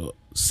I pick her up.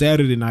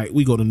 Saturday night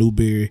we go to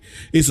Newberry.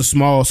 It's a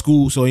small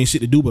school, so ain't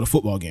shit to do but a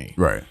football game.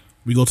 Right.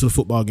 We go to the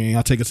football game.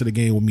 I take her to the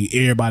game with me.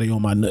 Everybody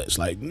on my nuts.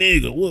 Like,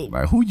 nigga, what?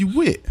 Like, who you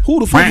with? Who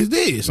the fuck is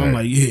this? I'm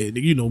like, yeah,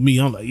 nigga, you know me.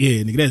 I'm like,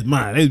 yeah, nigga, that's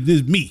mine.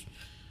 This is me.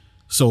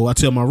 So I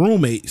tell my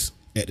roommates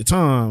at the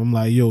time, I'm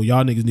like, yo,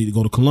 y'all niggas need to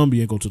go to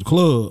Columbia and go to the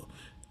club.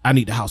 I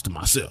need the house to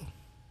myself.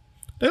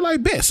 They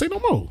like, bet, say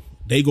no more.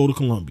 They go to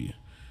Columbia.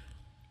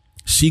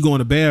 She go in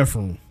the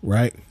bathroom,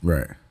 right?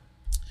 Right.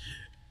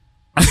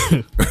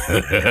 I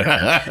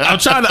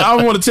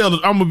want to tell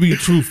I'm gonna be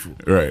truthful.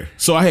 Right.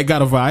 So I had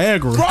got a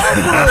Viagra.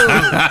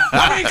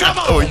 I mean, come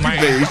on, You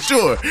man. made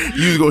sure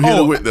you was gonna hit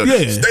her with the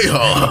stay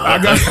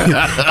hard.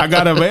 I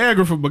got a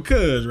Viagra from my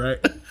cuz, right?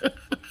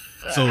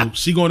 So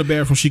she go in the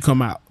bathroom, she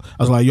come out.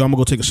 I was like, yo, I'm gonna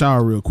go take a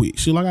shower real quick.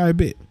 She like, I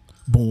bet.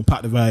 Boom,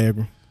 pop the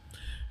Viagra.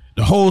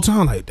 The whole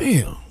time, like,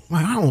 damn,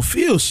 like I don't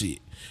feel shit.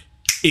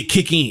 It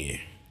kick in.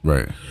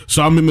 Right.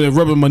 So I remember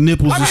rubbing my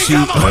nipples and shit.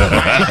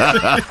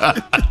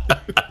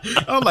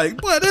 I'm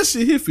like, boy, that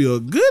shit here feel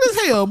good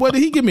as hell. Boy,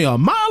 did he give me a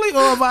Molly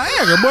or a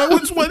Viagra? Boy,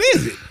 which one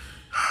is it?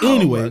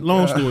 Anyway,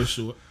 long story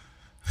short,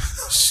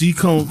 she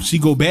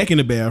go back in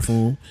the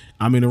bathroom.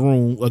 I'm in the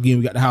room again.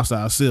 We got the house to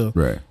ourselves.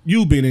 Right.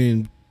 You been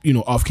in,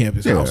 off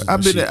campus houses.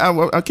 I've been.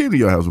 I came to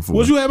your house before.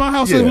 Was you at my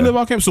house? Yeah. We live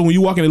off campus. So when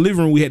you walk in the living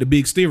room, we had the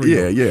big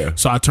stereo. Yeah.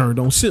 So I turned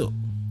on Silk.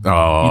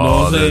 Oh, You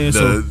know what I'm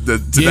saying? the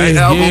Tonight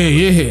album.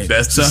 Yeah.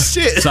 That's the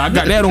shit. So I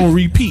got that on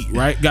repeat,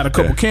 right? Got a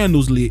couple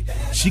candles lit.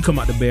 She come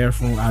out the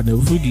bathroom. I'll never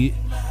forget.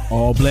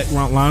 All black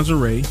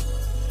lingerie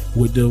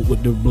with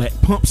the black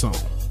pumps on.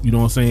 You know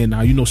what I'm saying?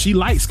 Now she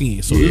light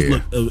skinned, so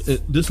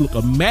this look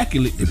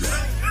immaculate to me.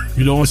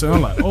 You know what I'm saying?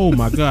 I'm like, oh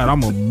my god, I'm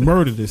gonna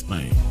murder this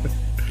thing.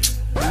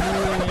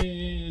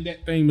 Man,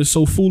 that thing is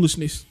so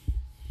foolishness.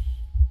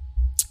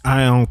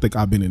 I don't think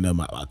I've been in there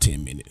about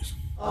 10 minutes.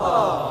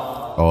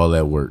 All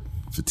that work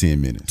for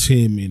 10 minutes.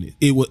 10 minutes.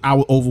 I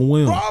was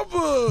overwhelmed.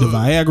 The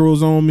Viagra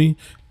was on me.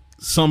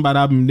 Somebody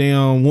I've been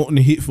down wanting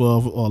to hit for a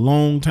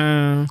long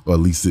time. Or at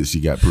least since she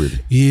got pretty.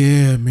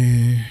 Yeah,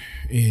 man.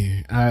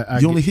 Yeah.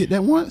 You only hit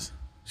that once?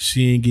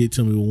 She didn't get it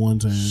to me one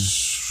time.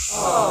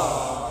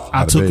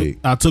 I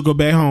took her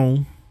back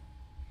home.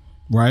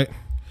 Right?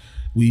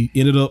 We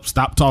ended up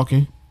stopped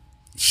talking.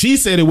 She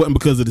said it wasn't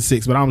because of the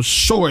sex, but I'm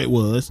sure it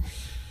was.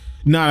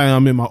 Now that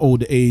I'm in my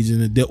older age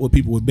and have dealt with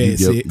people with bad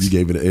sex. You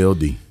gave it an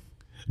LD.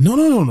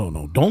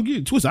 No. Don't get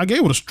it twisted. I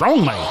gave it a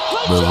strong line.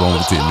 But it was only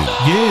 10 minutes.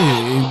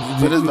 Yeah.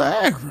 But it's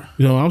Viagra.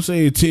 You know, I'm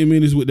saying 10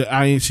 minutes with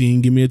the she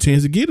didn't give me a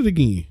chance to get it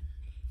again.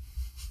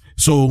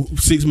 So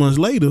 6 months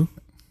later,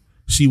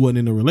 she wasn't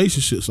in a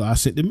relationship. So I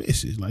sent the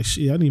message like,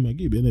 shit, I need my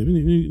get back. Let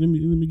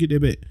me get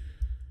that back.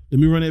 Let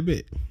me run that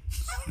back.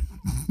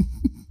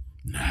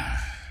 Nah.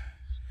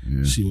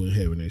 Yeah. She wasn't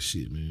having that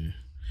shit, man.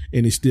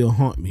 And it still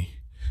haunt me.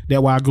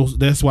 That's why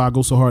I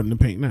go so hard in the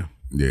paint now.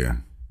 Yeah.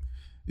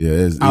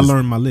 Yeah. I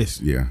learned my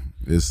lesson. Yeah.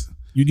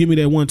 You give me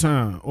that one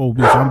time, oh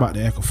bitch, I'm about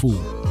to act a fool.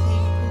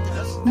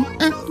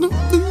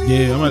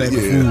 Yeah, I'm about to act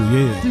a fool,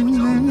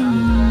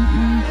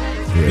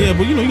 yeah,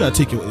 but you gotta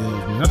take your L,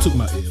 man. I took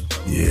my L.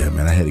 Yeah,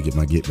 man, I had to get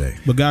my get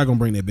back. But God gonna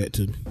bring that back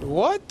to me.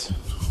 What?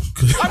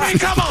 I mean,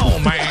 come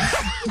on, man.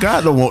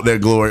 God don't want that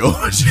glory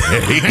on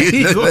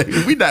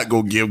Jay. We not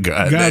gonna give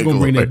God that gonna glory.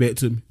 bring that back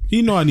to me.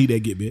 He know I need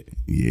that get back.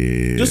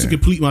 Yeah. Just to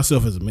complete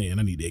myself as a man,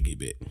 I need that get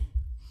back.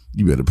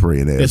 You better pray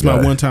in that. That's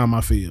my one time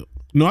I failed.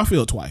 No, I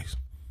failed twice.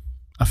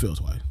 That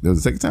was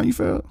the second time you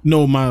failed?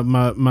 No,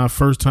 my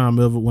first time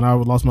ever when I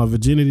lost my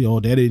virginity. Oh,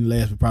 that didn't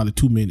last for probably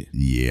 2 minutes.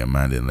 Yeah,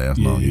 mine didn't last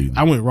long either.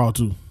 I went raw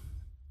too.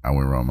 I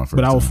went raw my first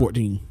But I was time.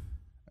 14.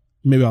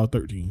 Maybe I was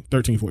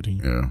 13,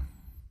 14.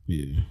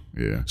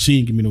 Yeah. She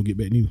didn't give me no get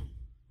back neither.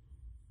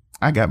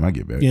 I got my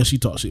get back. Yeah, she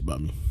talked shit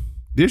about me.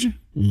 Did she?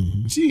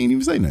 Mm-hmm. She didn't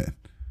even say nothing.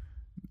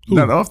 Who?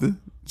 Not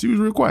often. She was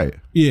real quiet.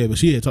 Yeah, but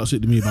she had talked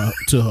shit to me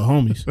to her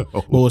homies.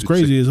 But what's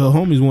crazy is her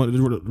homies wanted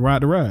to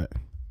ride the ride.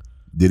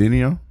 Did any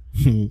of them?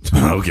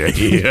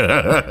 Okay.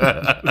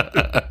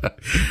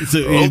 So,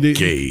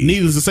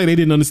 needless to say, they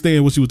didn't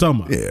understand what she was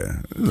talking about.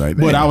 Yeah. Like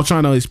but I was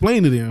trying to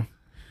explain to them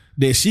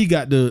that she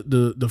got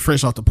the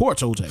fresh off the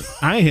porch OJ.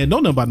 I ain't had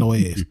nothing about no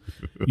ass.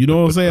 You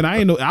know what I'm saying?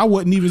 I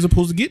wasn't even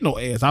supposed to get no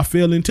ass. I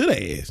fell into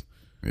the ass.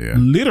 Yeah.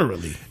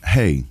 Literally.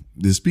 Hey,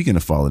 speaking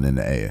of falling in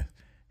the ass,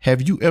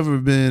 have you ever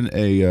been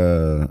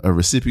a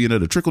recipient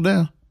of the trickle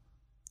down?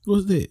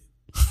 What's that?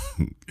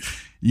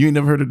 You ain't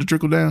never heard of the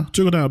trickle down?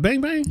 Trickle down bang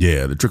bang?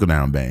 Yeah, the trickle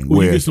down bang.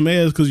 Where you get some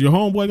ass because your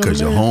homeboy got some ass?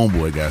 Because your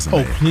homeboy got some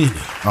ass. Plenty.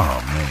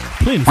 Oh, man.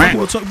 Plenty. Fuck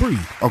with Tuck Breeze.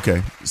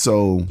 Okay,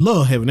 so.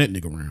 Love having that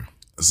nigga around.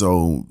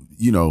 So,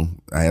 you know,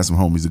 I had some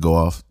homies to go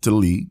off to the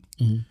league,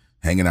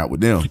 hanging out with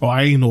them. Oh,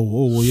 I ain't no,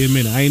 wait a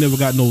minute. I ain't never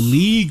got no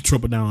league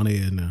triple down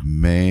ass now.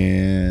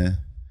 Man,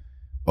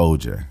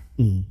 OJ.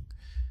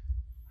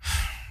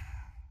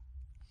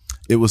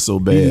 It was so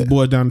bad. These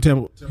boys down in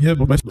Tampa. Yeah,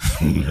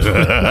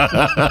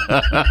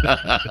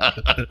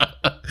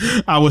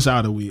 I wish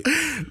I'd have went.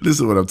 This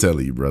is what I'm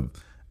telling you, brother.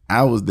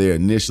 I was there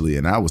initially,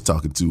 and I was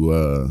talking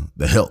to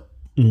the help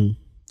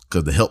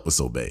because the help was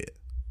so bad.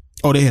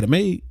 Oh, they had a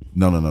maid?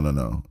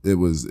 No. It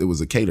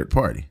was a catered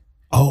party.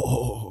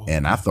 Oh.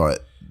 And I thought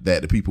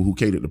that the people who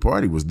catered the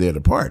party was there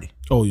to party.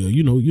 Oh yeah,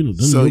 you know.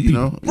 So you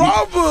know,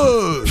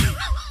 Robert!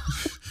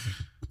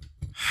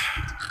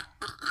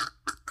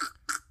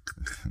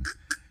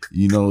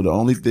 You know, the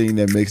only thing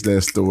that makes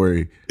that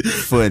story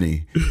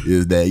funny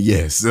is that,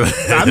 yes.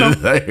 I know.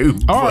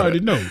 I already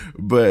know.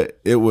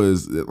 But it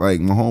was like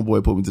my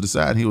homeboy put me to the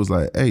side and he was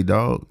like, hey,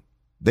 dog,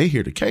 they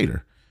here to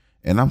cater.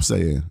 And I'm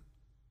saying,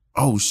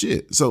 oh,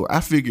 shit. So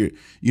I figured,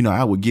 you know,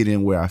 I would get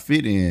in where I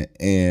fit in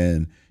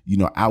and, you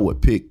know, I would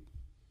pick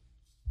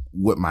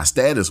what my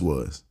status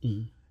was.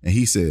 And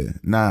he said,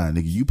 nah,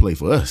 nigga, you play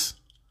for us.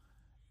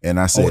 And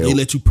I said, they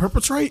let you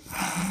perpetrate?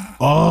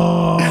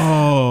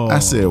 Oh. I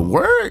said,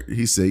 word?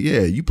 He said, yeah,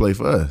 you play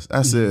for us.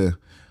 I said,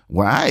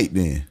 well, all right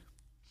then.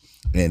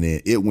 And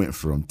then it went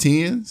from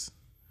 10s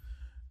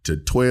to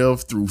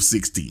 12 through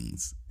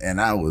 16s. And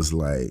I was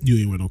like, You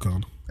ain't wear no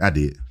condom. I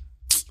did.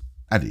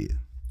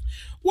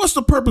 What's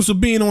the purpose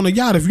of being on a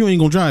yacht if you ain't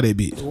gonna drive that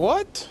bitch?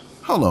 What?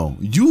 Hold on.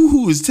 You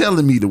who is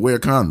telling me to wear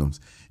condoms,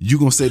 you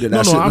gonna say that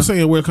I shouldn't? No, I'm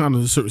saying wear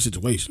condoms in certain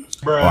situations.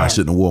 Oh, I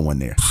shouldn't have worn one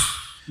there.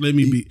 Let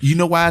me be. You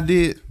know why I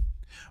did?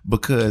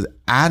 Because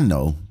I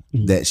know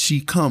that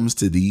she comes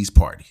to these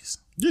parties.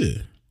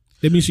 Yeah.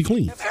 That means she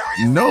clean.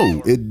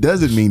 No, it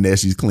doesn't mean that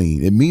she's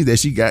clean. It means that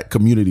she got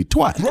community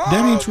twat.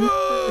 That ain't true.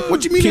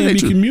 What you mean? Can't That be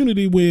true?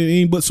 community where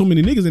ain't but so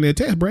many niggas in that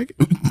tax bracket.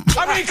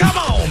 I mean, come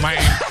on,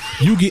 man.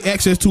 You get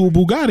access to a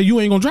Bugatti, you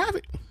ain't gonna drive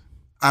it.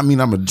 I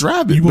mean, I'm gonna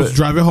drive it. You supposed to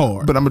drive it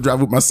hard. But I'm gonna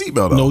drive with my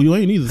seatbelt on. No, you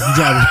ain't either. You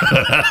drive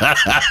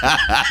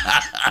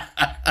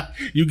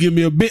You give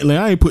me a Bentley,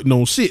 I ain't putting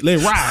on shit. Let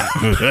ride.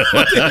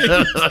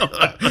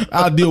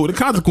 I'll deal with the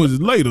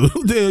consequences later.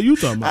 What the hell you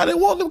talking about? I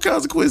didn't want them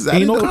consequences.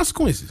 Ain't no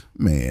consequences.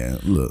 Man,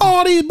 look.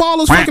 All these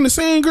ballers fucking the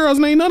same girls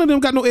and ain't none of them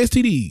got no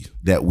STDs.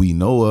 That we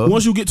know of.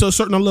 Once you get to a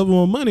certain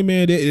level of money,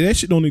 man, that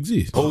shit don't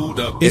exist. Hold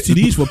up.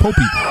 STDs for poor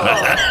people.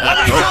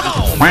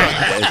 Come on,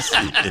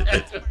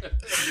 man.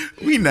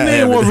 We not Man,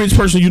 having what rich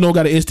person you know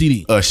got an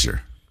STD?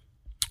 Usher.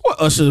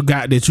 What Usher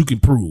got that you can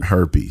prove?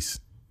 Herpes.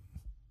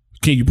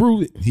 Can you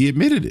prove it? He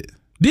admitted it.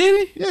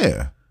 Did he?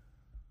 Yeah.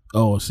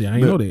 Oh, see, I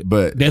ain't know that.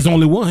 But that's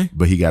only one.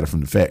 But he got it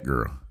from the fat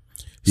girl.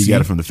 He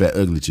got it from the fat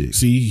ugly chick.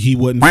 See, he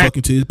wasn't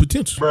fucking to his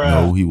potential.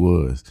 No, he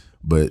was.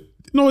 But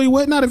no, he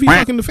wasn't. Not if he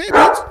fucking the fat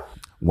bitch.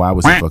 Why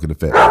was he fucking the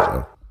fat bitch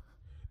though?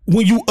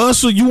 When you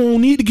Usher, you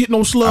don't need to get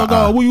no slug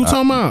off. What you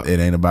talking about?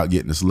 It ain't about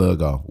getting the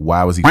slug off.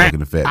 Why was he fucking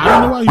the fat bitch? I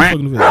don't know why you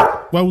fucking the fat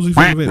bitch. Why was he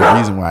fucking the The fat bitch?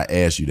 reason why I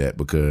asked you that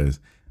because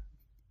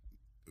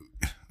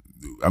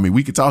I mean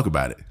we could talk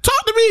about it.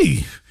 Talk to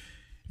me.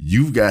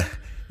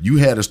 You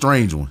had a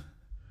strange one.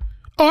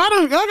 Oh,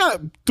 I got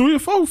 3 or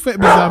 4 fat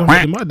bitches out of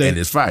in my day. And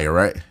it's fire,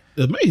 right?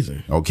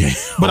 Amazing. Okay.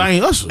 But I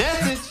ain't Usher.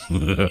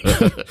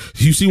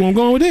 You see where I'm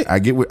going with that? I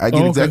get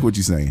okay. exactly what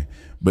you're saying.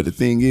 But the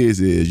thing is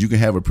you can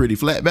have a pretty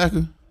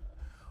flatbacker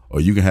or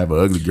you can have an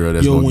ugly girl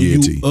that's gonna give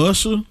it to you.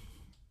 Usher,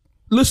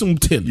 listen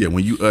to me. Yeah,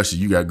 when you Usher,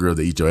 you got girls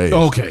that eat your ass.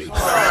 Okay.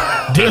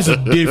 There's a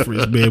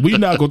difference, man. We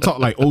not gonna talk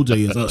like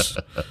OJ is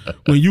Usher.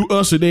 When you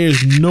Usher,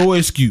 there's no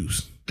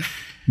excuse.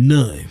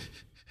 None.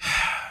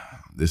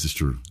 This is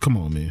true. Come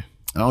on, man.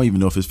 I don't even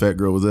know if his fat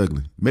girl was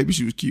ugly. Maybe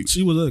she was cute.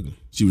 She was ugly.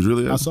 She was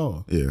really ugly? I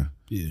saw her.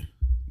 Yeah.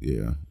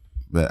 Yeah.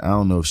 But I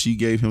don't know if she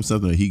gave him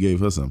something or he gave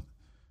her something.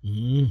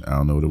 I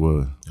don't know what it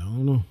was. I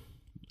don't know.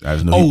 I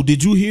just know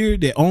did you hear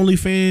that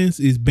OnlyFans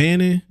is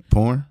banning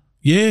porn?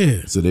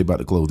 Yeah. So they about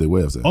to close their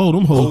website. Oh,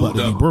 them hoes about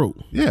to be broke.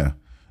 Yeah.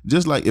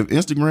 Just like if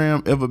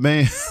Instagram ever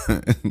banned,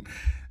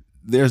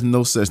 there's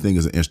no such thing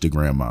as an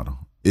Instagram model.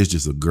 It's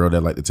just a girl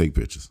that like to take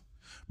pictures.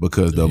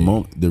 Because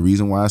the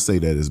reason why I say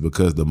that is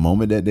because the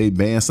moment that they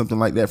ban something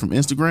like that from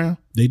Instagram,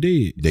 they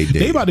did.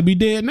 They about to be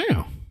dead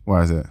now.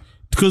 Why is that?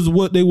 Because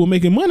what they were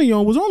making money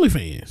on was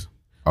OnlyFans.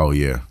 Oh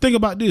yeah. Think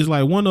about this.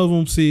 Like one of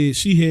them said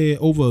she had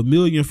over 1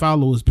 million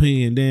followers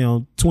paying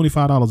down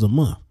 $25 a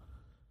month.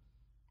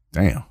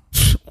 Damn.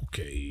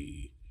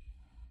 Okay.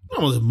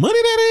 How much money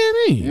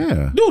that is?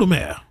 Yeah. Do the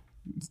math.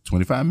 It's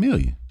 25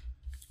 million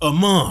a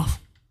month.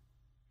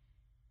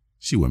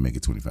 She wasn't making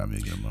 25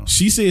 million a month.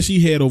 She said she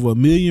had over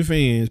 1 million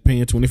fans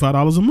paying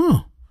 $25 a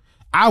month.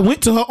 I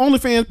went to her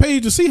OnlyFans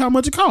page to see how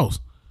much it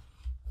costs.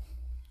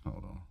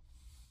 Hold on.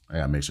 I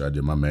gotta make sure I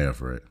did my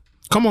math right.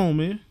 Come on,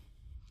 man.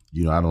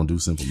 You know, I don't do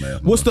simple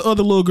math. What's the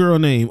other little girl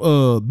name?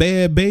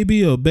 Bad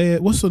Baby or Bad?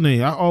 What's her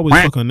name? I always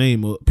fuck her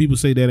name up. People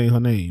say that ain't her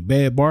name.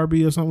 Bad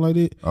Barbie or something like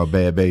that. Oh,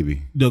 Bad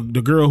Baby. The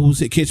girl who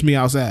said "Catch Me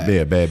Outside."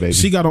 Yeah, Bad Baby.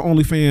 She got on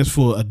OnlyFans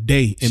for a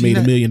day and made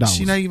 $1 million.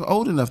 She's not even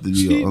old enough to be.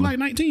 She's like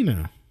 19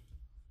 now.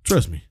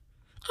 Trust me.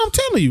 I'm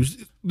telling you.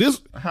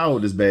 This. How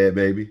old is Bad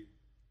Baby?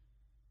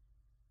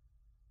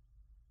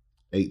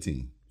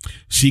 18.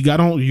 She got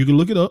on. You can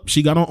look it up.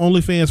 She got on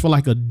OnlyFans for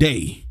like a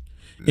day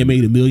and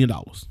made $1 million.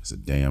 It's a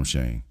damn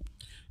shame.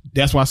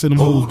 That's why I said them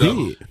hoes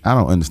dead. I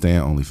don't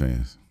understand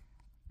OnlyFans.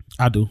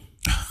 I do.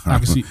 I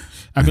can see.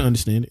 I can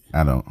understand it.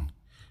 I don't.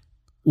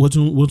 What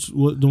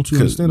don't you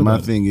understand about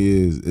my thing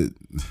is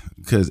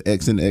because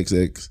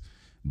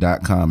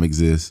xnxx.com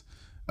exists,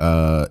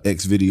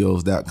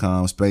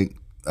 xvideos.com, Spank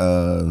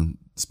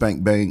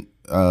Bank,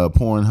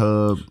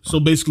 Pornhub. So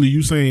basically,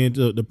 you saying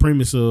the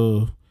premise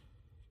of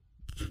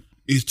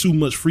is too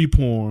much free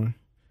porn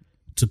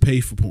to pay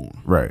for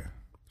porn, right?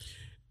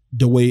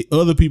 The way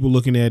other people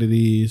looking at it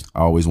is, I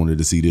always wanted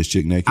to see this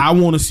chick naked. I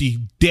want to see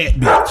that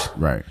bitch.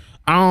 Right.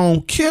 I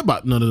don't care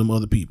about none of them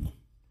other people.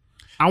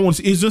 I want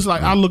to see. It's just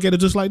like I look at it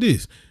just like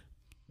this.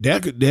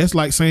 That's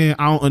like saying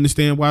I don't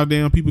understand why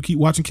damn people keep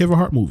watching Kevin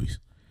Hart movies.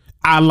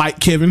 I like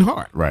Kevin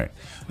Hart. Right.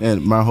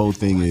 And my whole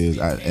thing is,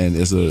 and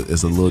it's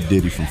a little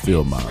ditty from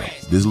Phil Mob.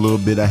 This little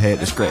bit I had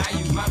to scratch to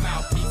get.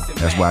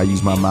 That's why I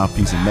use my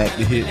mouthpiece and Mac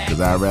to hit,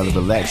 because I'd rather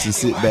relax and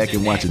sit back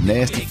and watch a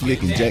nasty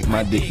flick and jack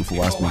my dick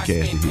before I spend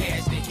cash to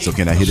hit. So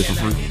can I hit it for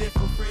free?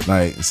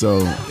 Like,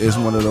 so it's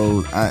one of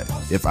those,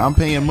 if I'm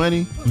paying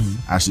money,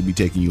 I should be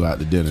taking you out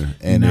to dinner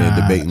and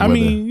then debating whether. I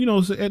mean, you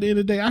know, so at the end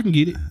of the day, I can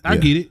get it. I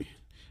get it.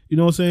 You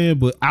know what I'm saying?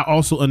 But I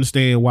also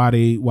understand why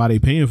they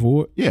paying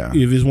for it. Yeah.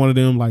 If it's one of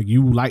them, like,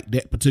 you like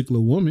that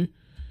particular woman,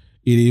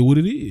 it is what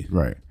it is.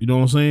 Right. You know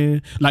what I'm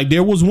saying? Like,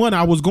 there was one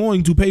I was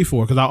going to pay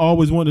for because I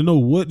always wanted to know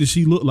what does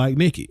she look like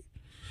naked.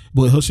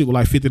 But her shit was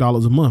like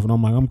 $50 a month, and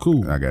I'm like, I'm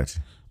cool. I got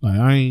you. Like,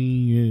 I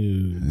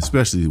ain't.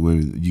 Especially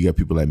when you got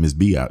people like Miss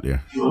B out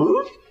there.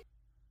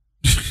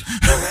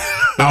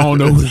 I don't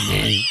know.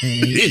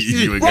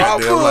 You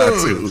got that a lot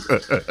too.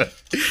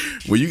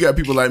 When you got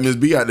people like Miss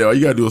B out there, all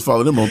you gotta do is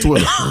follow them on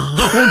Twitter.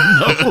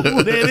 I don't know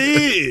who that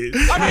is.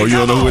 Oh, you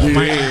don't know who it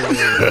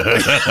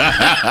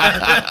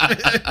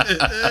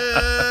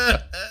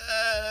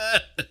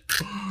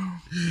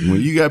is?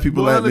 When you got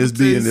people like Miss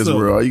B in this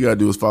world, all you gotta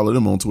do is follow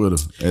them on Twitter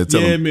and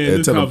tell them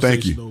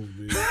thank you. Over,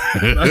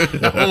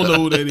 I don't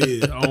know who that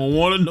is. I don't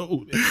want to know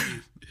who that is.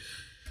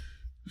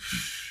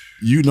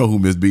 You know who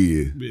Miss B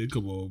is. Man,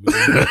 come on, man.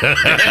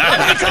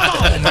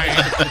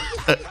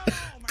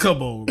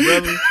 Come on,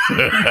 brother.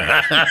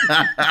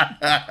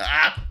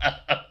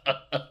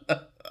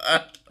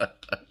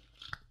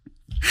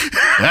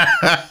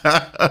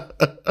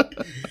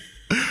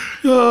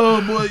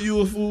 Oh, boy, you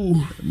a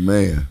fool.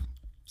 Man.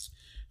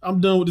 I'm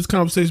done with this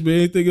conversation, man.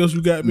 Anything else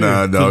you got,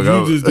 man? Nah,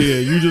 dog. You just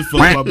did. You just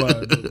fucked my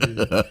mind.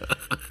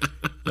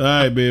 All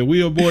right, man.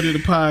 We aborted the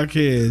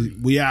podcast.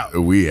 We out.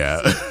 We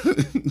out.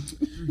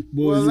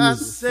 Well, I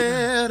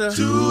said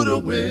to the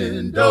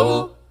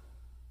window,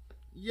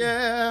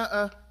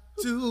 yeah,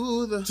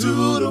 to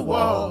the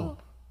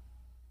wall,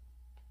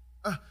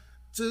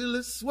 till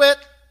the sweat,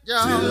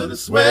 y'all, till the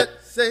sweat,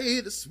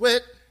 say the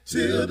sweat,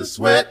 till the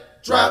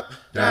sweat drop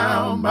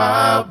down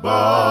my balls.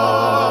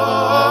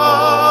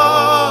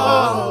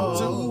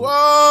 To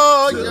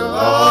all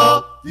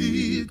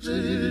these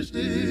dreams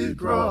did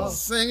grow.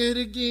 Sing it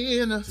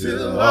again,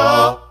 till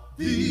all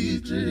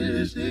these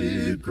dreams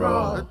did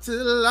grow.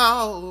 Till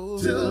all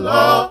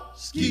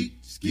skeet,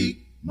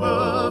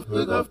 muff,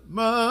 hook up,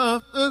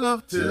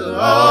 till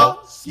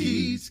all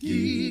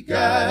skeet,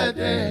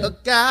 goddamn,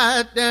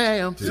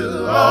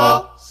 till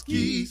all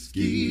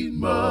skeet,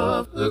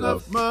 muff, hook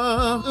up,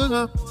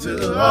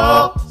 till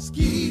all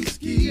skeet,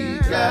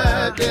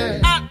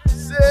 goddamn. I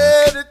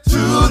said it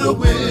to the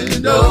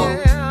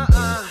window.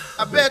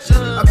 I bet you,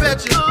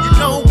 you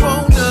don't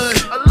want none.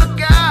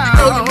 Look out. You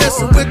know you're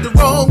messing with the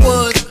wrong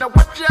ones. Now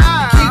watch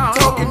out.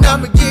 Keep talking,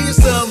 I'ma give you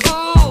some.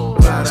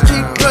 Just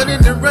keep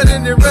running and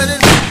running and running.